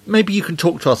 Maybe you can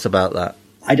talk to us about that.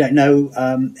 I don't know,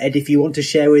 Ed, if you want to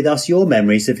share with us your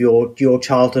memories of your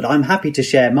childhood. I'm happy to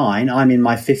share mine. I'm in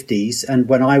my 50s, and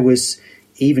when I was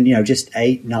even, just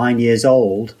 8, 9 years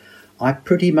old, I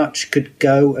pretty much could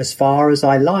go as far as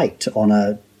I liked on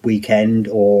a weekend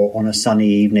or on a sunny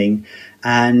evening.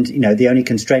 And, the only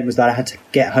constraint was that I had to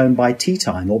get home by tea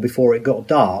time or before it got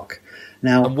dark.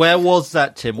 Now, and where was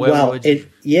that, Tim?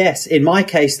 Yes, in my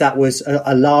case, that was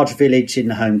a large village in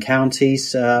the home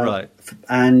counties. Right.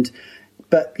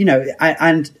 But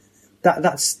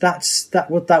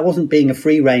that wasn't being a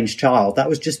free range child. That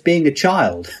was just being a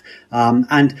child.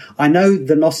 And I know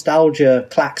the nostalgia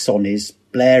klaxon is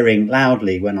blaring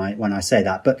loudly when I say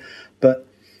that, but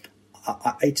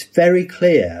it's very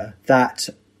clear that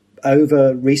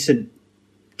over recent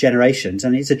generations,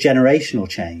 and it's a generational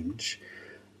change,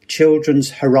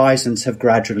 children's horizons have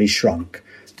gradually shrunk.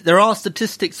 There are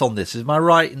statistics on this. Am I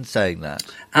right in saying that?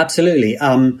 Absolutely.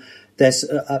 there's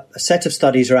a set of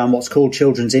studies around what's called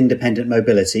children's independent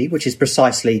mobility, which is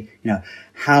precisely,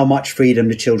 how much freedom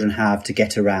do children have to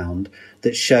get around,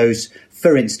 that shows,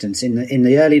 for instance, in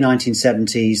the early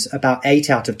 1970s, about 8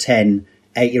 out of 10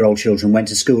 8-year-old children went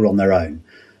to school on their own.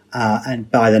 And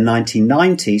by the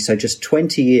 1990s, so just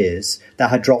 20 years, that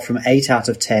had dropped from 8 out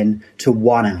of 10 to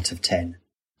 1 out of 10.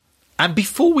 And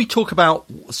before we talk about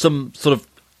some sort of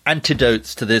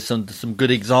antidotes to this and some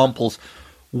good examples,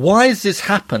 why has this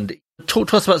happened? Talk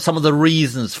to us about some of the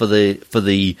reasons for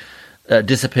the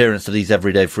disappearance of these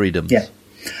everyday freedoms. Yeah.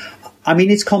 I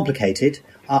mean, it's complicated.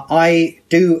 I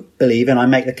do believe, and I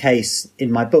make the case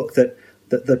in my book, that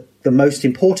the most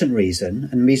important reason,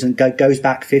 and the reason goes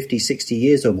back 50, 60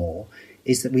 years or more,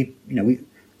 is that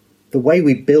the way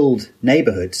we build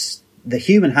neighbourhoods, the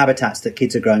human habitats that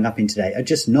kids are growing up in today are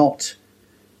just not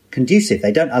conducive.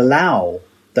 They don't allow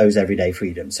those everyday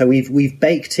freedoms. So we've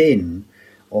baked in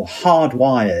or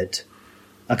hardwired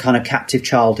a kind of captive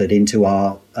childhood into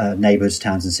our neighbourhoods,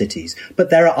 towns and cities. But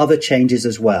there are other changes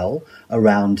as well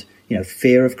around,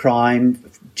 fear of crime,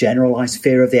 generalised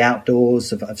fear of the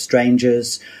outdoors, of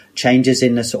strangers, changes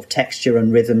in the sort of texture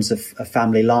and rhythms of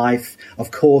family life,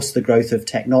 of course, the growth of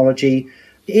technology.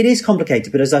 It is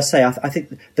complicated, but as I say, I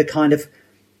think the kind of,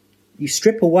 you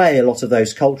strip away a lot of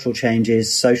those cultural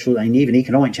changes, social and even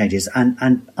economic changes,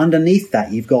 and underneath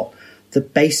that you've got the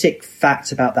basic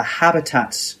facts about the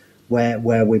habitats where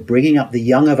we're bringing up the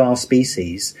young of our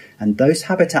species, and those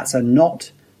habitats are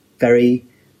not very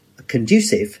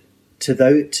conducive to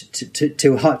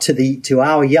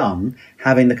our young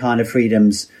having the kind of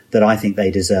freedoms that I think they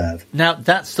deserve. Now,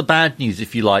 that's the bad news,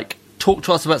 if you like. Talk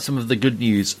to us about some of the good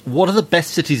news. What are the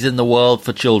best cities in the world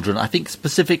for children? I think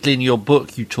specifically in your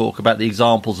book you talk about the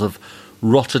examples of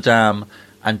Rotterdam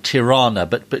and Tirana,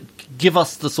 but give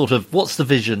us the sort of, what's the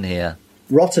vision here?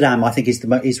 Rotterdam, I think,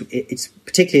 it's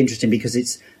particularly interesting because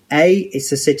it's a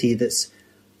city that's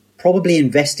probably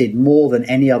invested more than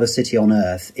any other city on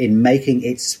earth in making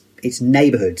its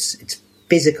neighbourhoods, its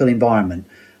physical environment,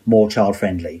 more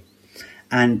child-friendly.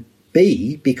 And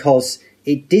B, because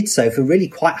it did so for really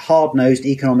quite hard-nosed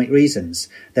economic reasons.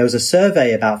 There was a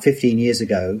survey about 15 years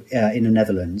ago in the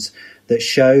Netherlands that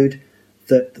showed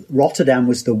that Rotterdam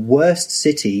was the worst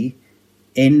city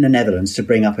in the Netherlands to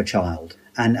bring up a child.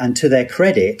 And to their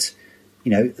credit,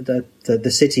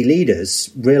 the city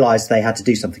leaders realised they had to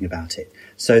do something about it.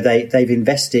 So they've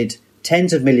invested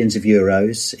tens of millions of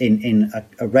euros in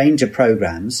a range of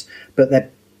programmes,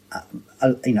 but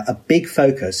a big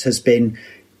focus has been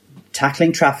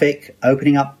tackling traffic,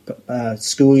 opening up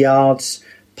schoolyards,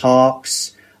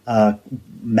 parks,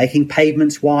 making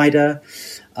pavements wider,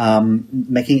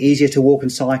 making it easier to walk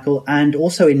and cycle, and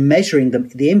also in measuring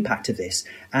the impact of this,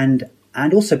 and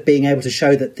also being able to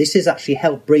show that this has actually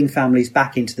helped bring families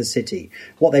back into the city.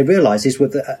 What they realise is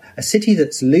with a city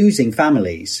that's losing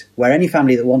families, where any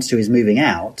family that wants to is moving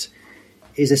out,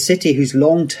 is a city whose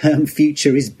long-term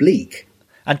future is bleak.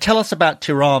 And tell us about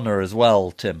Tirana as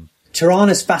well, Tim.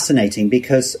 Tirana's fascinating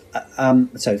because,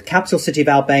 the capital city of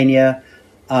Albania,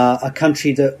 a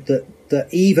country that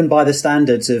even by the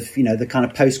standards of, the kind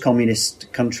of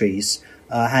post-communist countries,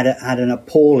 had an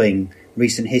appalling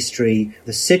recent history.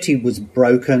 The city was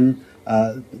broken.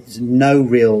 There's no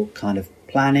real kind of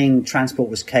planning. Transport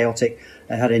was chaotic.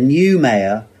 They had a new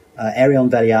mayor, Arion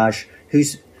Veliaj,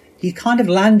 he kind of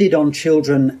landed on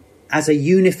children as a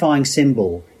unifying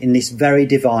symbol in this very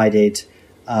divided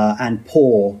and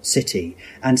poor city.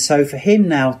 And so for him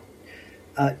now,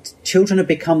 children have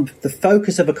become the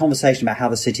focus of a conversation about how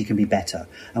the city can be better.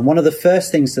 And one of the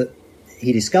first things that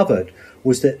he discovered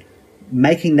was that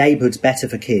making neighbourhoods better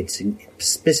for kids, and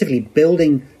specifically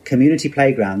building community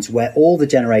playgrounds where all the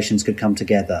generations could come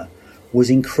together, was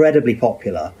incredibly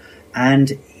popular. And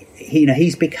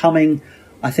he's becoming,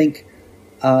 I think,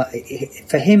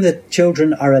 for him, the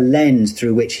children are a lens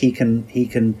through which he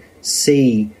can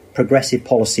see progressive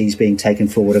policies being taken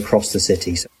forward across the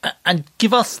cities. And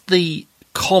give us the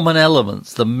common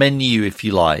elements, the menu, if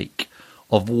you like,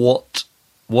 of what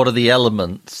are the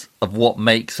elements of what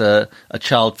makes a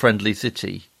child-friendly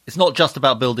city? It's not just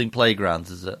about building playgrounds,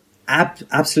 is it?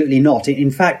 Absolutely not.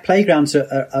 In fact, playgrounds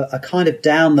are kind of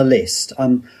down the list.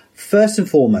 First and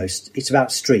foremost, it's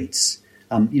about streets.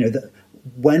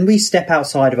 When we step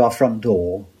outside of our front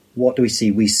door, what do we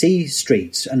see? We see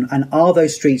streets. And are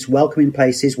those streets welcoming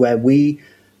places where we,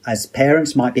 as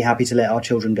parents, might be happy to let our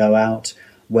children go out,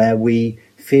 where we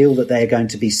feel that they're going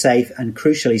to be safe and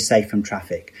crucially safe from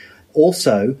traffic?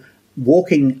 Also,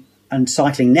 walking and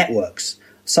cycling networks.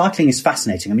 Cycling is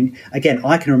fascinating. I mean, again,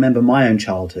 I can remember my own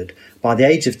childhood. By the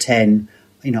age of 10,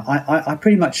 I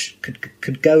pretty much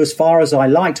could go as far as I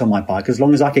liked on my bike, as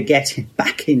long as I could get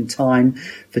back in time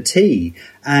for tea.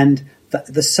 And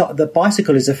the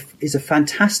bicycle is a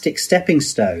fantastic stepping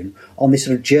stone on this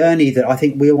sort of journey that I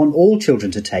think we want all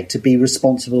children to take, to be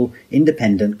responsible,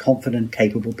 independent, confident,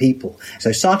 capable people.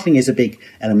 So cycling is a big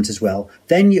element as well.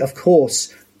 Then, of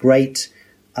course,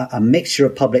 a mixture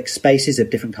of public spaces of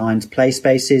different kinds, play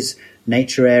spaces,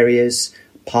 nature areas,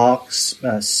 parks,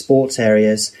 sports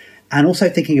areas, and also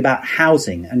thinking about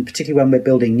housing, and particularly when we're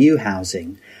building new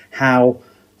housing, how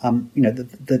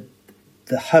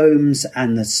the homes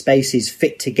and the spaces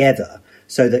fit together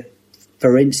so that,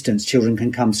 for instance, children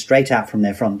can come straight out from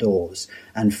their front doors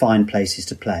and find places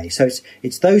to play. So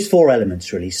it's those four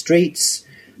elements really: streets,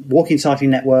 walking, cycling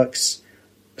networks,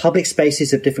 public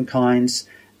spaces of different kinds,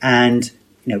 and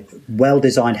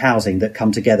well-designed housing that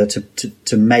come together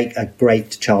to make a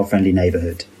great child-friendly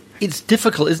neighbourhood. It's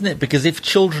difficult, isn't it? Because if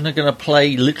children are going to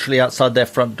play literally outside their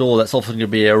front door, that's often going to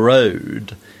be a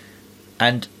road.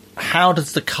 And how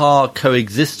does the car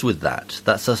coexist with that?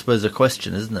 That's, I suppose, a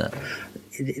question, isn't it?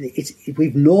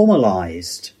 We've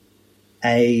normalised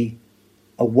a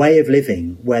way of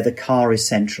living where the car is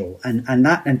central,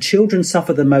 and children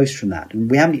suffer the most from that.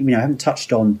 And we haven't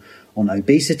touched on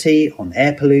obesity, on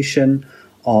air pollution,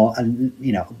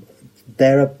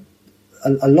 there are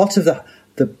a lot of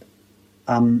the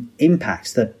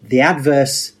impacts, the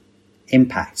adverse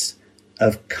impacts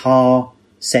of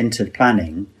car-centred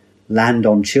planning land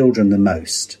on children the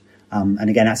most. And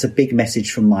again, that's a big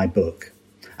message from my book.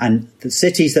 And the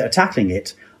cities that are tackling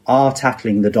it are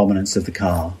tackling the dominance of the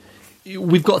car.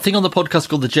 We've got a thing on the podcast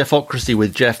called the Jeffocracy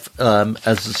with Jeff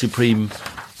as the supreme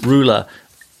ruler.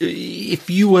 If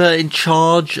you were in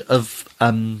charge of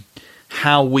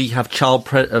how we have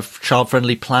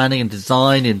child-friendly planning and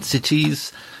design in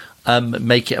cities,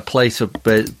 make it a place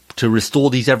to restore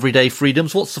these everyday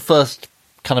freedoms, what's the first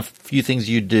kind of few things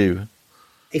you'd do?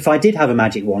 If I did have a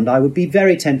magic wand, I would be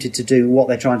very tempted to do what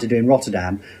they're trying to do in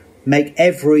Rotterdam, make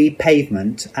every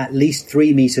pavement at least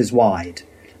 3 metres wide,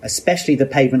 especially the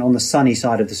pavement on the sunny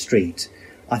side of the street.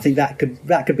 I think that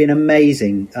could be an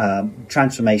amazing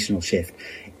transformational shift.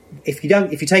 If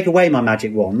you take away my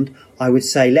magic wand, I would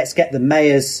say let's get the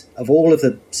mayors of all of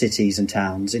the cities and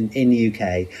towns in the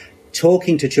UK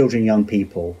talking to children and young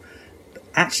people,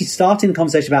 actually starting the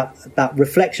conversation about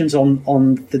reflections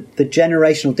on the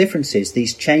generational differences,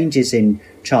 these changes in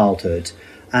childhood,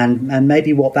 and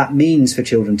maybe what that means for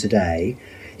children today.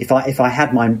 If I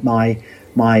had my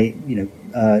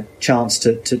chance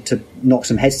to knock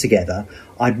some heads together,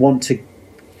 I'd want to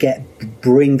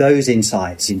bring those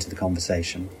insights into the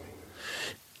conversation.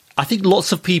 I think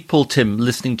lots of people, Tim,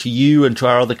 listening to you and to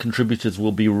our other contributors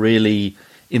will be really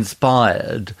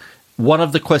inspired. One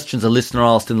of the questions a listener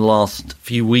asked in the last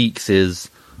few weeks is,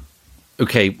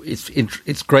 okay,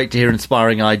 it's great to hear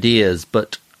inspiring ideas,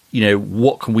 but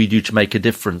what can we do to make a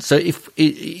difference? So if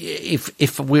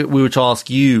we were to ask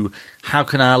you, how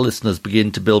can our listeners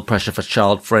begin to build pressure for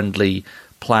child-friendly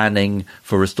planning,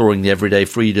 for restoring the everyday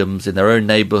freedoms in their own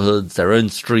neighbourhoods, their own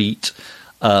street,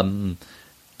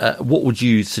 what would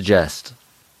you suggest?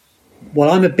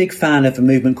 Well, I'm a big fan of a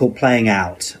movement called Playing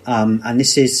Out, and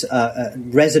this is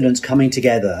residents coming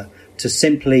together to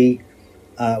simply,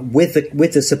 with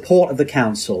the support of the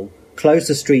council, close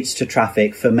the streets to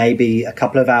traffic for maybe a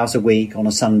couple of hours a week on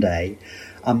a Sunday.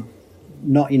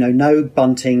 No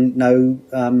bunting,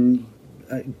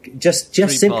 just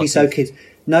simply parties. So kids.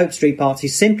 No street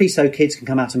parties, simply so kids can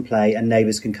come out and play and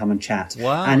neighbours can come and chat.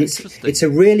 Wow, and it's a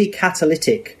really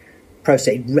catalytic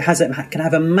process. It can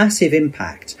have a massive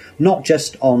impact, not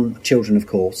just on children, of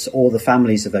course, or the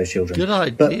families of those children. Good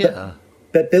idea.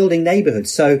 But building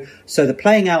neighbourhoods. So the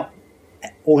Playing Out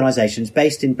organisations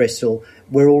based in Bristol,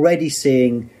 we're already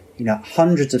seeing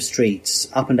hundreds of streets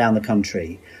up and down the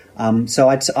country. So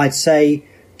I'd say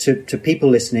to people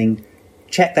listening,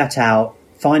 check that out.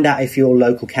 Find out if your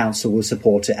local council will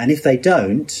support it, and if they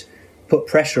don't, put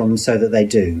pressure on them so that they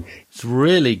do. It's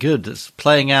really good. It's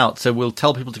Playing Out. So we'll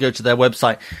tell people to go to their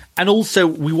website. And also,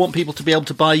 we want people to be able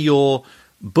to buy your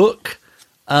book.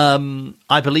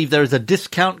 I believe there is a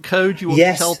discount code you want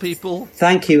to tell people.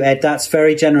 Thank you, Ed. That's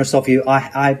very generous of you.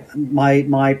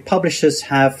 My publishers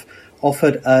have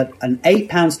offered an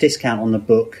 £8 discount on the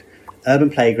book, Urban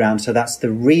Playground. So that's the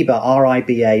RIBA,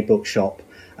 RIBA bookshop.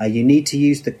 You need to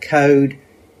use the code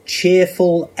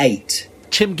Cheerful8.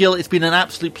 Tim Gill, it's been an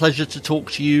absolute pleasure to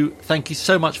talk to you. Thank you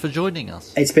so much for joining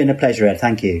us. It's been a pleasure, Ed.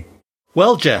 Thank you.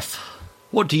 Well, Jeff,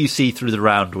 what do you see through the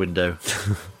round window?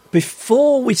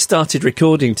 Before we started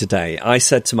recording today, I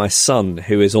said to my son,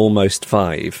 who is almost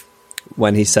 5,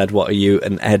 when he said, "What are you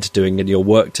and Ed doing in your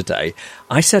work today?"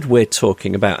 I said, we're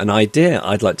talking about an idea.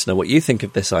 I'd like to know what you think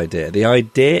of this idea. The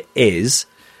idea is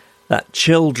that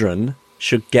children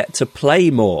should get to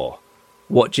play more.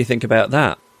 What do you think about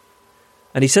that?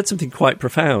 And he said something quite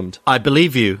profound. I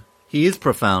believe you. He is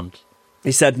profound.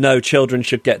 He said, no, children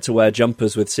should get to wear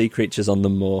jumpers with sea creatures on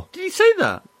them more. Did he say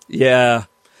that? Yeah.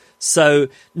 So,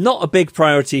 not a big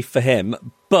priority for him,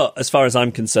 but as far as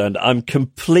I'm concerned, I'm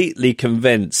completely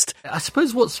convinced. I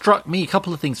suppose what struck me, a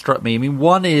couple of things struck me. I mean,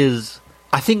 one is,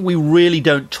 I think we really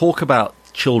don't talk about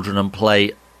children and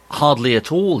play hardly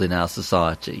at all in our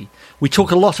society. We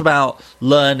talk a lot about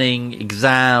learning,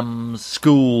 exams,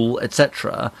 school,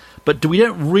 etc., but we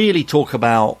don't really talk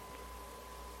about,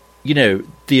 you know,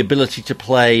 the ability to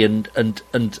play and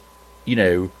you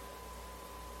know,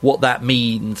 what that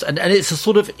means. And it's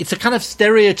a kind of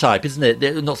stereotype, isn't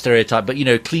it? Not stereotype, but, you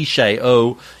know, cliche.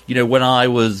 Oh, you know, when I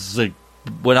was a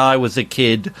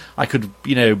kid, I could,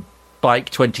 you know, bike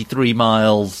 23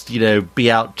 miles, you know,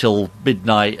 be out till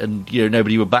midnight and, you know,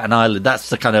 nobody would bat an eyelid. That's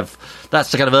the kind of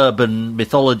urban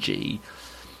mythology.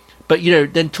 But, you know,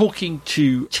 then talking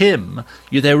to Tim,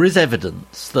 you know, there is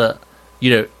evidence that, you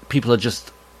know, people are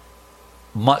just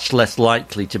much less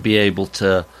likely to be able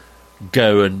to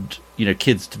go and, you know,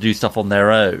 kids to do stuff on their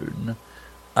own.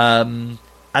 And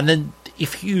then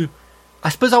I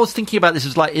suppose I was thinking about this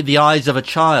as like in the eyes of a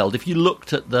child. If you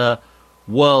looked at the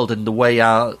world and the way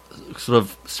our sort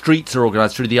of streets are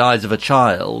organised through the eyes of a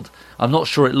child, I'm not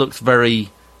sure it looks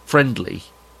very friendly.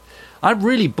 I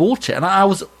really bought it, and I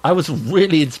was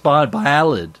really inspired by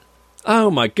Aled.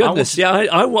 Oh my goodness!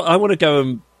 I want to go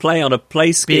and play on a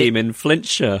play scheme in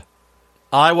Flintshire.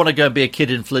 I want to go and be a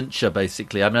kid in Flintshire,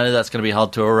 basically. I know that's going to be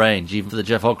hard to arrange, even for the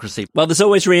Jeffocracy. Well, there's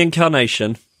always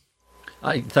reincarnation.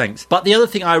 Thanks. But the other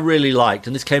thing I really liked,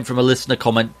 and this came from a listener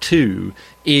comment too,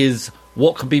 is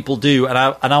what can people do? And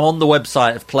I'm on the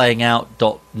website of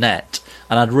playingout.net,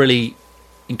 and I'd really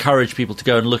encourage people to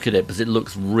go and look at it because it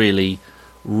looks really,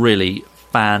 really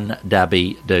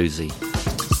fan-dabby-dozy.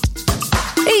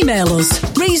 Email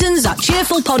us,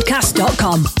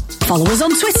 reasons@cheerfulpodcast.com. Follow us on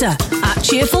Twitter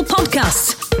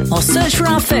 @cheerfulpodcasts, or search for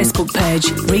our Facebook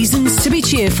page, Reasons to be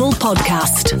Cheerful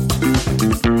Podcast.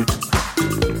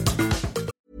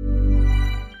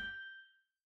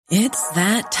 It's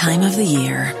that time of the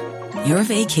year. Your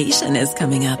vacation is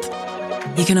coming up.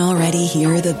 You can already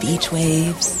hear the beach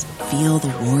waves, feel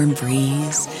the warm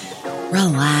breeze,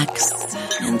 relax,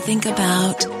 and think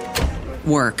about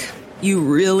work. You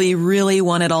really, really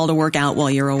want it all to work out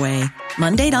while you're away.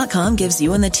 Monday.com gives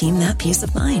you and the team that peace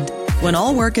of mind. When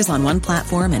all work is on one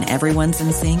platform and everyone's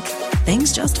in sync,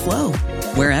 things just flow.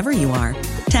 Wherever you are,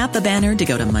 tap the banner to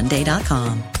go to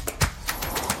Monday.com.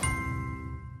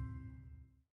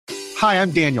 Hi, I'm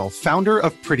Daniel, founder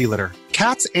of Pretty Litter.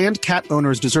 Cats and cat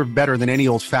owners deserve better than any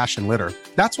old-fashioned litter.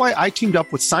 That's why I teamed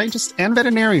up with scientists and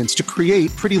veterinarians to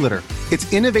create Pretty Litter.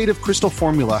 Its innovative crystal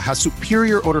formula has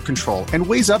superior odor control and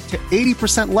weighs up to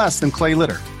 80% less than clay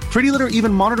litter. Pretty Litter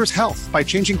even monitors health by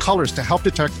changing colors to help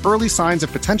detect early signs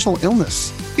of potential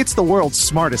illness. It's the world's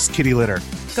smartest kitty litter.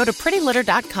 Go to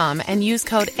prettylitter.com and use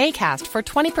code ACAST for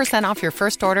 20% off your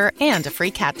first order and a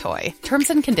free cat toy. Terms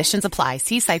and conditions apply.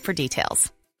 See site for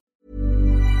details.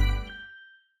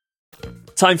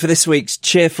 Time for this week's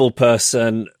cheerful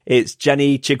person. It's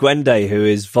Jenny Chigwende, who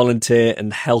is volunteer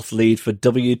and health lead for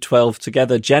W12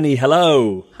 Together. Jenny,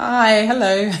 hello. Hi,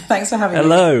 hello. Thanks for having me.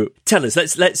 Hello. Tell us,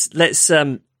 let's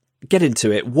get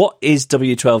into it. What is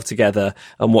W12 Together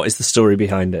and what is the story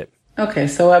behind it? Okay,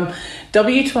 so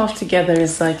W12 Together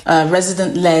is like a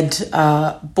resident-led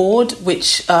board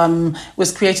which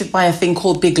was created by a thing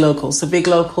called Big Local. So Big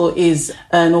Local is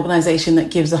an organisation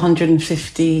that gives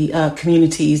 150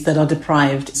 communities that are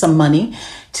deprived some money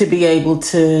to be able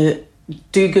to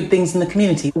do good things in the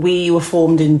community. We were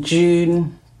formed in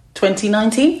June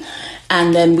 2019.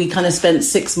 And then we kind of spent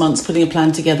 6 months putting a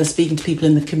plan together, speaking to people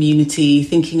in the community,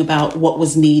 thinking about what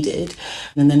was needed.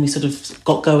 And then we sort of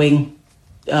got going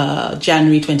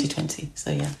January 2020.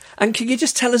 So, yeah. And can you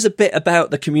just tell us a bit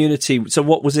about the community? So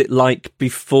what was it like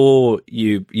before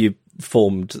you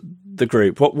formed the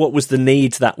group? What was the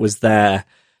need that was there?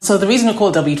 So the reason we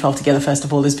call W12 Together, first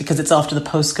of all, is because it's after the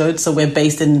postcode. So we're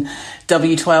based in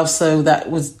W12. So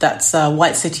that's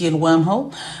White City and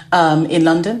Wormhole in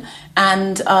London.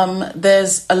 And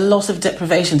there's a lot of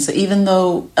deprivation. So even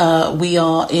though we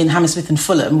are in Hammersmith and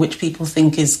Fulham, which people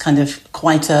think is kind of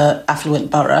quite a affluent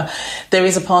borough, there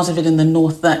is a part of it in the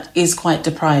north that is quite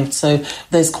deprived. So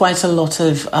there's quite a lot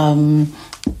of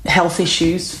health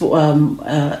issues.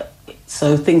 So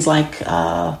things like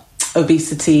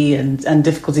obesity and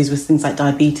difficulties with things like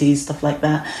diabetes, stuff like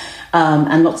that.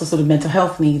 and lots of sort of mental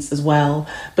health needs as well,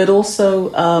 but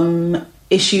also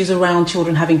issues around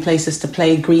children having places to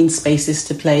play, green spaces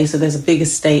to play. So there's a big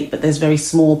estate, but there's very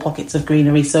small pockets of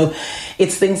greenery. So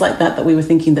it's things like that we were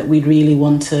thinking that we'd really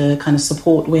want to kind of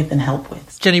support with and help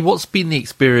with. Jenny, what's been the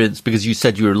experience? Because you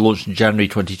said you were launched in January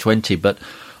 2020, but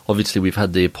obviously we've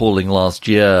had the appalling last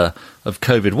year of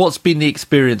COVID. What's been the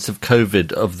experience of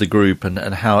COVID of the group, and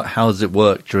how has it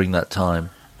worked during that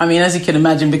time? I mean, as you can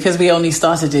imagine, because we only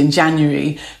started in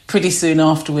January, pretty soon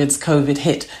afterwards, COVID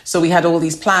hit. So we had all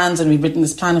these plans and we'd written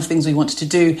this plan of things we wanted to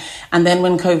do. And then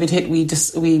when COVID hit,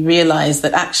 we realised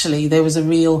that actually there was a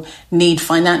real need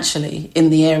financially in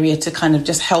the area to kind of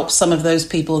just help some of those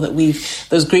people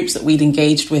those groups that we'd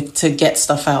engaged with to get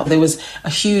stuff out. There was a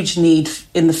huge need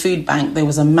in the food bank. There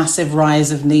was a massive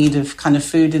rise of need of kind of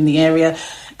food in the area.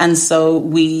 And so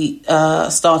we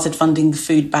started funding the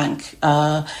food bank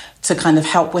to kind of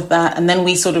help with that. And then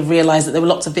we sort of realised that there were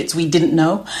lots of bits we didn't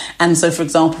know. And so, for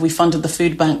example, we funded the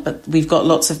food bank, but we've got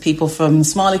lots of people from the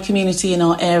Somali community in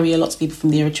our area, lots of people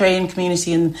from the Eritrean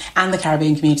community and the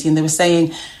Caribbean community. And they were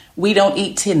saying, we don't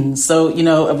eat tins. So,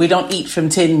 we don't eat from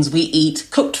tins. We eat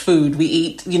cooked food. We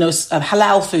eat,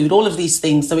 halal food, all of these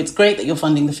things. So it's great that you're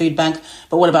funding the food bank,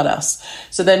 but what about us?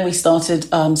 So then we started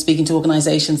speaking to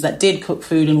organisations that did cook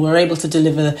food and were able to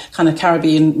deliver kind of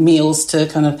Caribbean meals to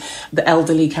kind of the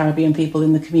elderly Caribbean people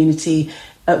in the community.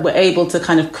 Were able to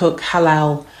kind of cook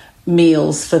halal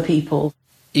meals for people.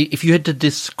 If you had to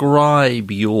describe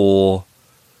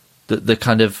the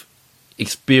kind of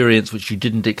experience which you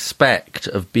didn't expect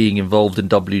of being involved in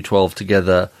W12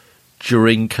 Together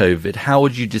during COVID, how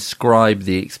would you describe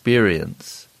the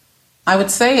experience? I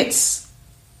would say it's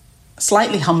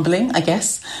slightly humbling, I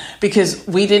guess, because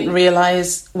we didn't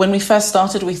realise when we first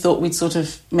started, we thought we'd sort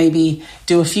of maybe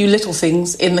do a few little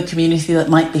things in the community that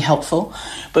might be helpful.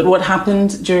 But what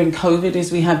happened during COVID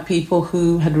is we had people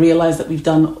who had realised that we've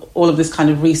done all of this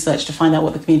kind of research to find out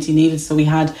what the community needed. So we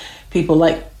had people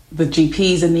like the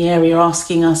GPs in the area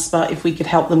asking us about if we could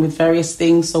help them with various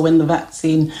things. So when the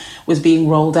vaccine was being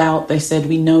rolled out, they said,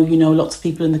 we know lots of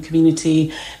people in the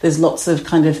community. There's lots of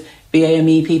kind of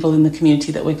BAME people in the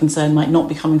community that we're concerned might not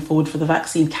be coming forward for the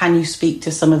vaccine. Can you speak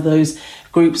to some of those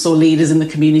groups or leaders in the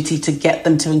community to get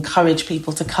them to encourage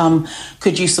people to come?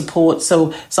 Could you support?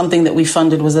 So something that we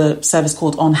funded was a service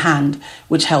called On Hand,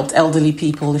 which helped elderly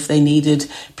people if they needed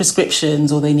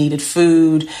prescriptions or they needed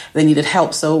food, they needed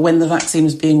help. So when the vaccine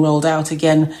was being rolled out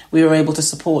again, we were able to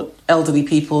support elderly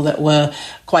people that were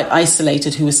quite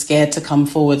isolated, who were scared to come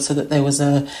forward, so that there was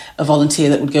a volunteer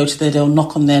that would go to their door,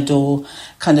 knock on their door,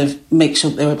 kind of make sure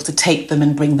that they were able to take them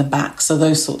and bring them back. So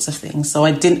those sorts of things. So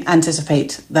I didn't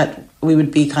anticipate that we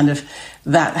would be kind of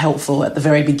that helpful at the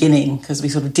very beginning, because we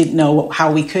sort of didn't know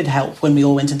how we could help when we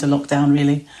all went into lockdown,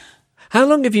 really. How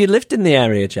long have you lived in the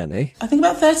area, Jenny? I think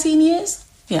about 13 years.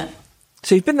 Yeah.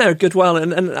 So you've been there a good while,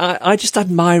 and I just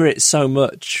admire it so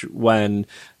much when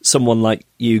someone like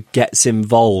you gets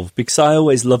involved, because I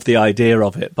always love the idea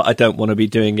of it, but I don't want to be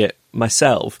doing it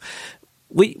myself.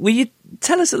 Will you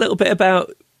tell us a little bit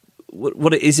about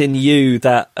what it is in you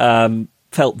that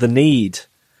felt the need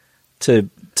to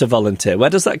volunteer?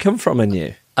 Where does that come from in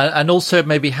you? And also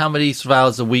maybe how many sort of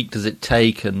hours a week does it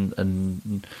take,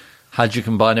 and how do you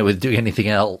combine it with doing anything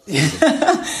else?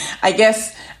 I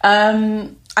guess...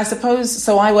 I suppose,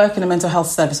 so I work in a mental health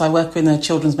service. I work in a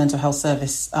children's mental health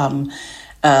service in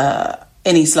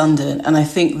East London. And I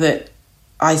think that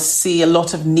I see a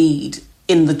lot of need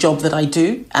in the job that I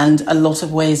do, and a lot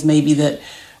of ways maybe that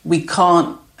we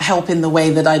can't help in the way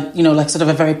that like sort of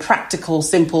a very practical,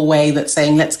 simple way that's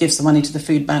saying, let's give some money to the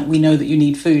food bank. We know that you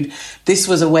need food. This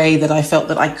was a way that I felt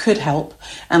that I could help,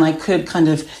 and I could kind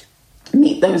of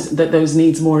meet those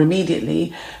needs more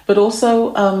immediately. But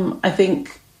also, I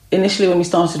think, initially, when we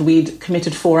started, we'd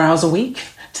committed 4 hours a week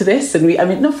to this. And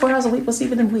 4 hours a week wasn't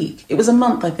even a week. It was a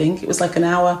month, I think. It was like an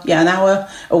hour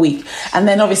a week. And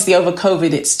then obviously over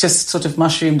COVID, it's just sort of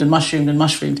mushroomed and mushroomed and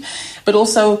mushroomed. But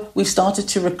also we've started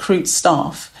to recruit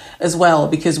staff as well,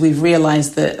 because we've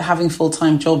realised that having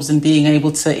full-time jobs and being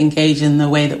able to engage in the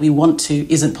way that we want to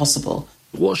isn't possible.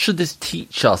 What should this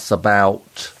teach us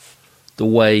about the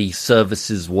way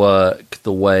services work,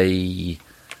 the way...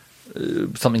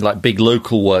 something like Big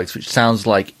Local works, which sounds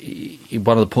like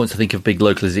one of the points I think of Big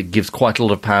Local is it gives quite a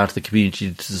lot of power to the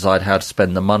community to decide how to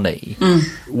spend the money.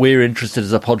 We're interested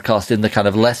as a podcast in the kind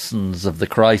of lessons of the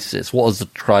crisis. What has the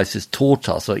crisis taught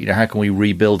us? Or, how can we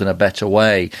rebuild in a better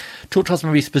way? Talk to us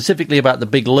maybe specifically about the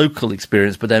Big Local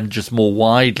experience, but then just more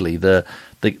widely the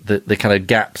kind of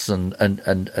gaps and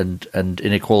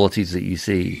inequalities that you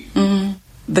see.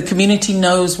 the community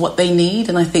knows what they need,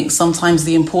 and I think sometimes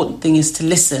the important thing is to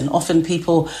listen. Often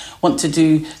people want to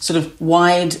do sort of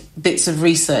wide bits of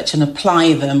research and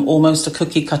apply them, almost a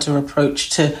cookie cutter approach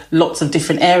to lots of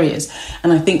different areas.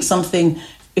 And I think something,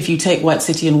 if you take White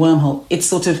City and Wormhole, it's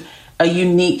sort of a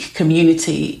unique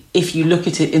community if you look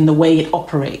at it in the way it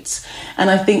operates. And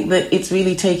I think that it's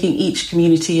really taking each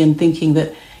community and thinking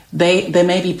that there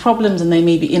may be problems and there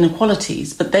may be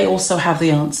inequalities, but they also have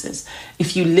the answers.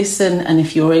 If you listen and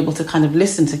if you're able to kind of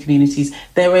listen to communities,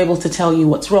 they're able to tell you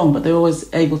what's wrong, but they're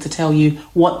always able to tell you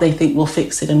what they think will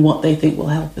fix it and what they think will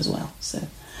help as well. So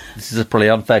this is a probably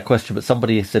unfair question, but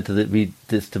somebody said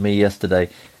this to me yesterday.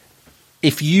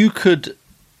 If you could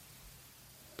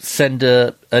send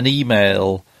an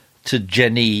email to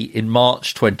Jenny in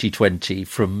March 2020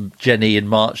 from Jenny in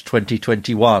March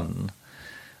 2021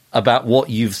 about what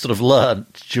you've sort of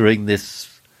learnt during the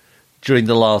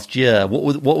last year, what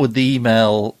would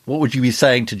you be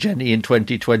saying to Jenny in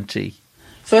 2020?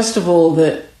 First of all,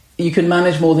 that you can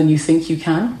manage more than you think you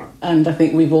can, and I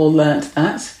think we've all learnt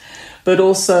that. But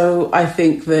also, I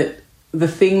think that the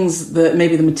things that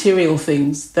maybe the material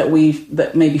things that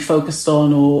maybe focused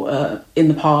on or in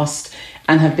the past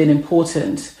and have been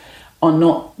important are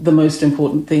not the most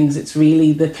important things. It's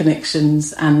really the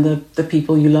connections and the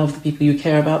people you love, the people you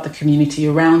care about, the community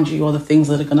around you are the things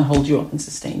that are going to hold you up and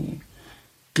sustain you.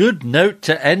 Good note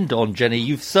to end on, Jenny.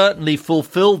 You've certainly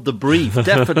fulfilled the brief.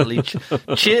 Definitely.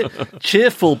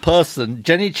 Cheerful person.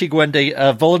 Jenny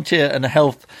Chigwende, volunteer and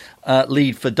health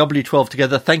lead for W12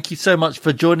 Together. Thank you so much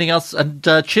for joining us and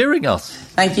cheering us.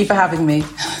 Thank you for having me.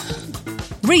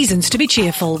 Reasons to be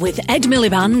Cheerful with Ed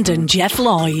Miliband and Jeff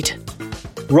Lloyd.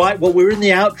 Right, well, we're in the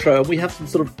outro and we have some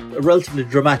sort of relatively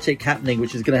dramatic happening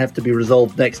which is going to have to be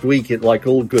resolved next week, like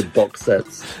all good box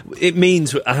sets. It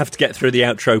means I have to get through the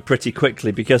outro pretty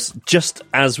quickly because just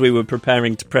as we were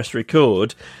preparing to press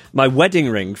record, my wedding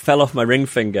ring fell off my ring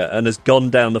finger and has gone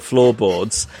down the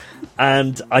floorboards,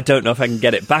 and I don't know if I can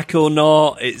get it back or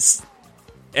not. It's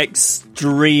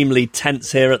extremely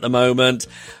tense here at the moment.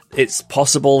 It's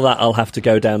possible that I'll have to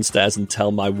go downstairs and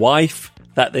tell my wife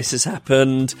that this has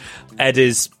happened. Ed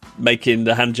is making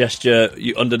the hand gesture.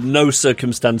 Under no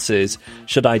circumstances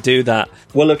should I do that.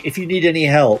 Well, look, if you need any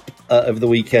help over the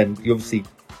weekend, you obviously,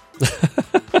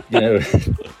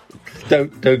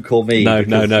 don't call me. No,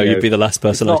 you'd be the last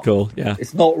person I'd call. Yeah,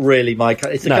 it's not really my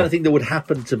kind. It's the kind of thing that would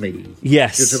happen to me.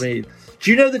 Yes. You know what I mean?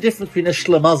 Do you know the difference between a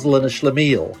schlemazel and a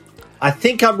schlemiel? I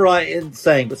think I'm right in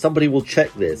saying, but somebody will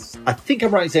check this. I think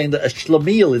I'm right in saying that a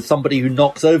schlemiel is somebody who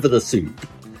knocks over the soup,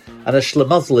 and a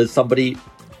schlemazel is somebody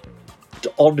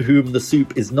on whom the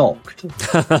soup is knocked.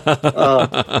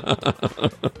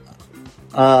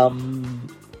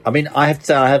 I mean, I have to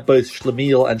say I have both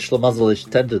schlemiel and schlemazel-ish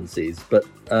tendencies, but...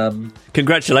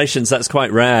 Congratulations, that's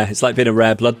quite rare. It's like being a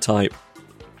rare blood type.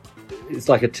 It's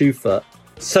like a twofer.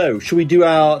 So, shall we do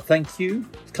our thank you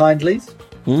kindlies?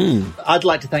 I'd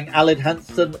like to thank Alid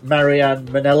Hanson, Marianne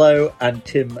Manello and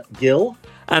Tim Gill.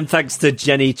 And thanks to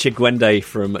Jenny Chigwende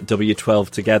from W12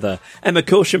 Together. Emma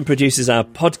Caution produces our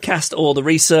podcast. All the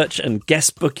research and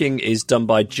guest booking is done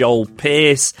by Joel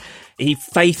Pearce. He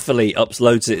faithfully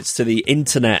uploads it to the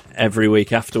internet every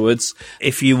week afterwards.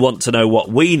 If you want to know what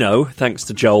we know, thanks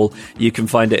to Joel, you can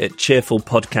find it at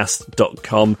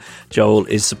cheerfulpodcast.com. Joel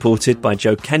is supported by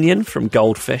Joe Kenyon from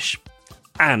Goldfish.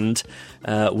 And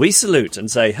we salute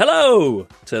and say hello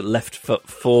to Left Foot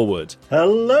Forward.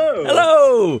 Hello.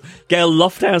 Hello. Gail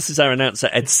Lofthouse is our announcer.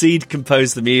 Ed Seed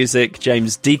composed the music.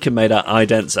 James Deacon made our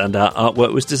idents, and our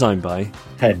artwork was designed by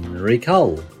Henry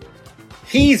Cull.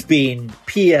 He's been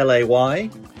PLAY.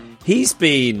 He's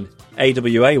been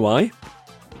AWAY.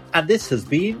 And this has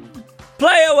been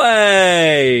Play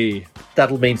Away.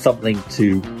 That'll mean something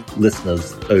to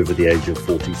listeners over the age of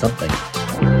 40-something.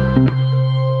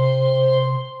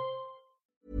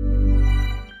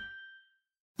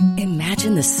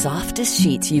 Imagine the softest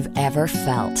sheets you've ever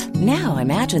felt. Now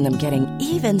imagine them getting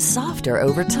even softer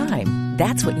over time.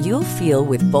 That's what you'll feel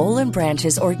with Boll &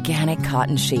 Branch's organic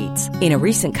cotton sheets. In a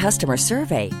recent customer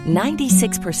survey,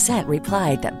 96%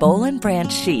 replied that Boll &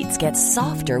 Branch sheets get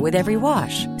softer with every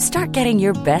wash. Start getting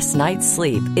your best night's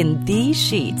sleep in these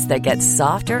sheets that get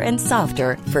softer and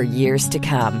softer for years to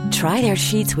come. Try their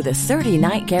sheets with a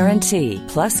 30-night guarantee.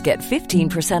 Plus, get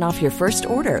 15% off your first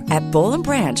order at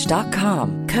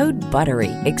bollandbranch.com. Code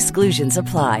BUTTERY. Exclusions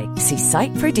apply. See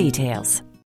site for details.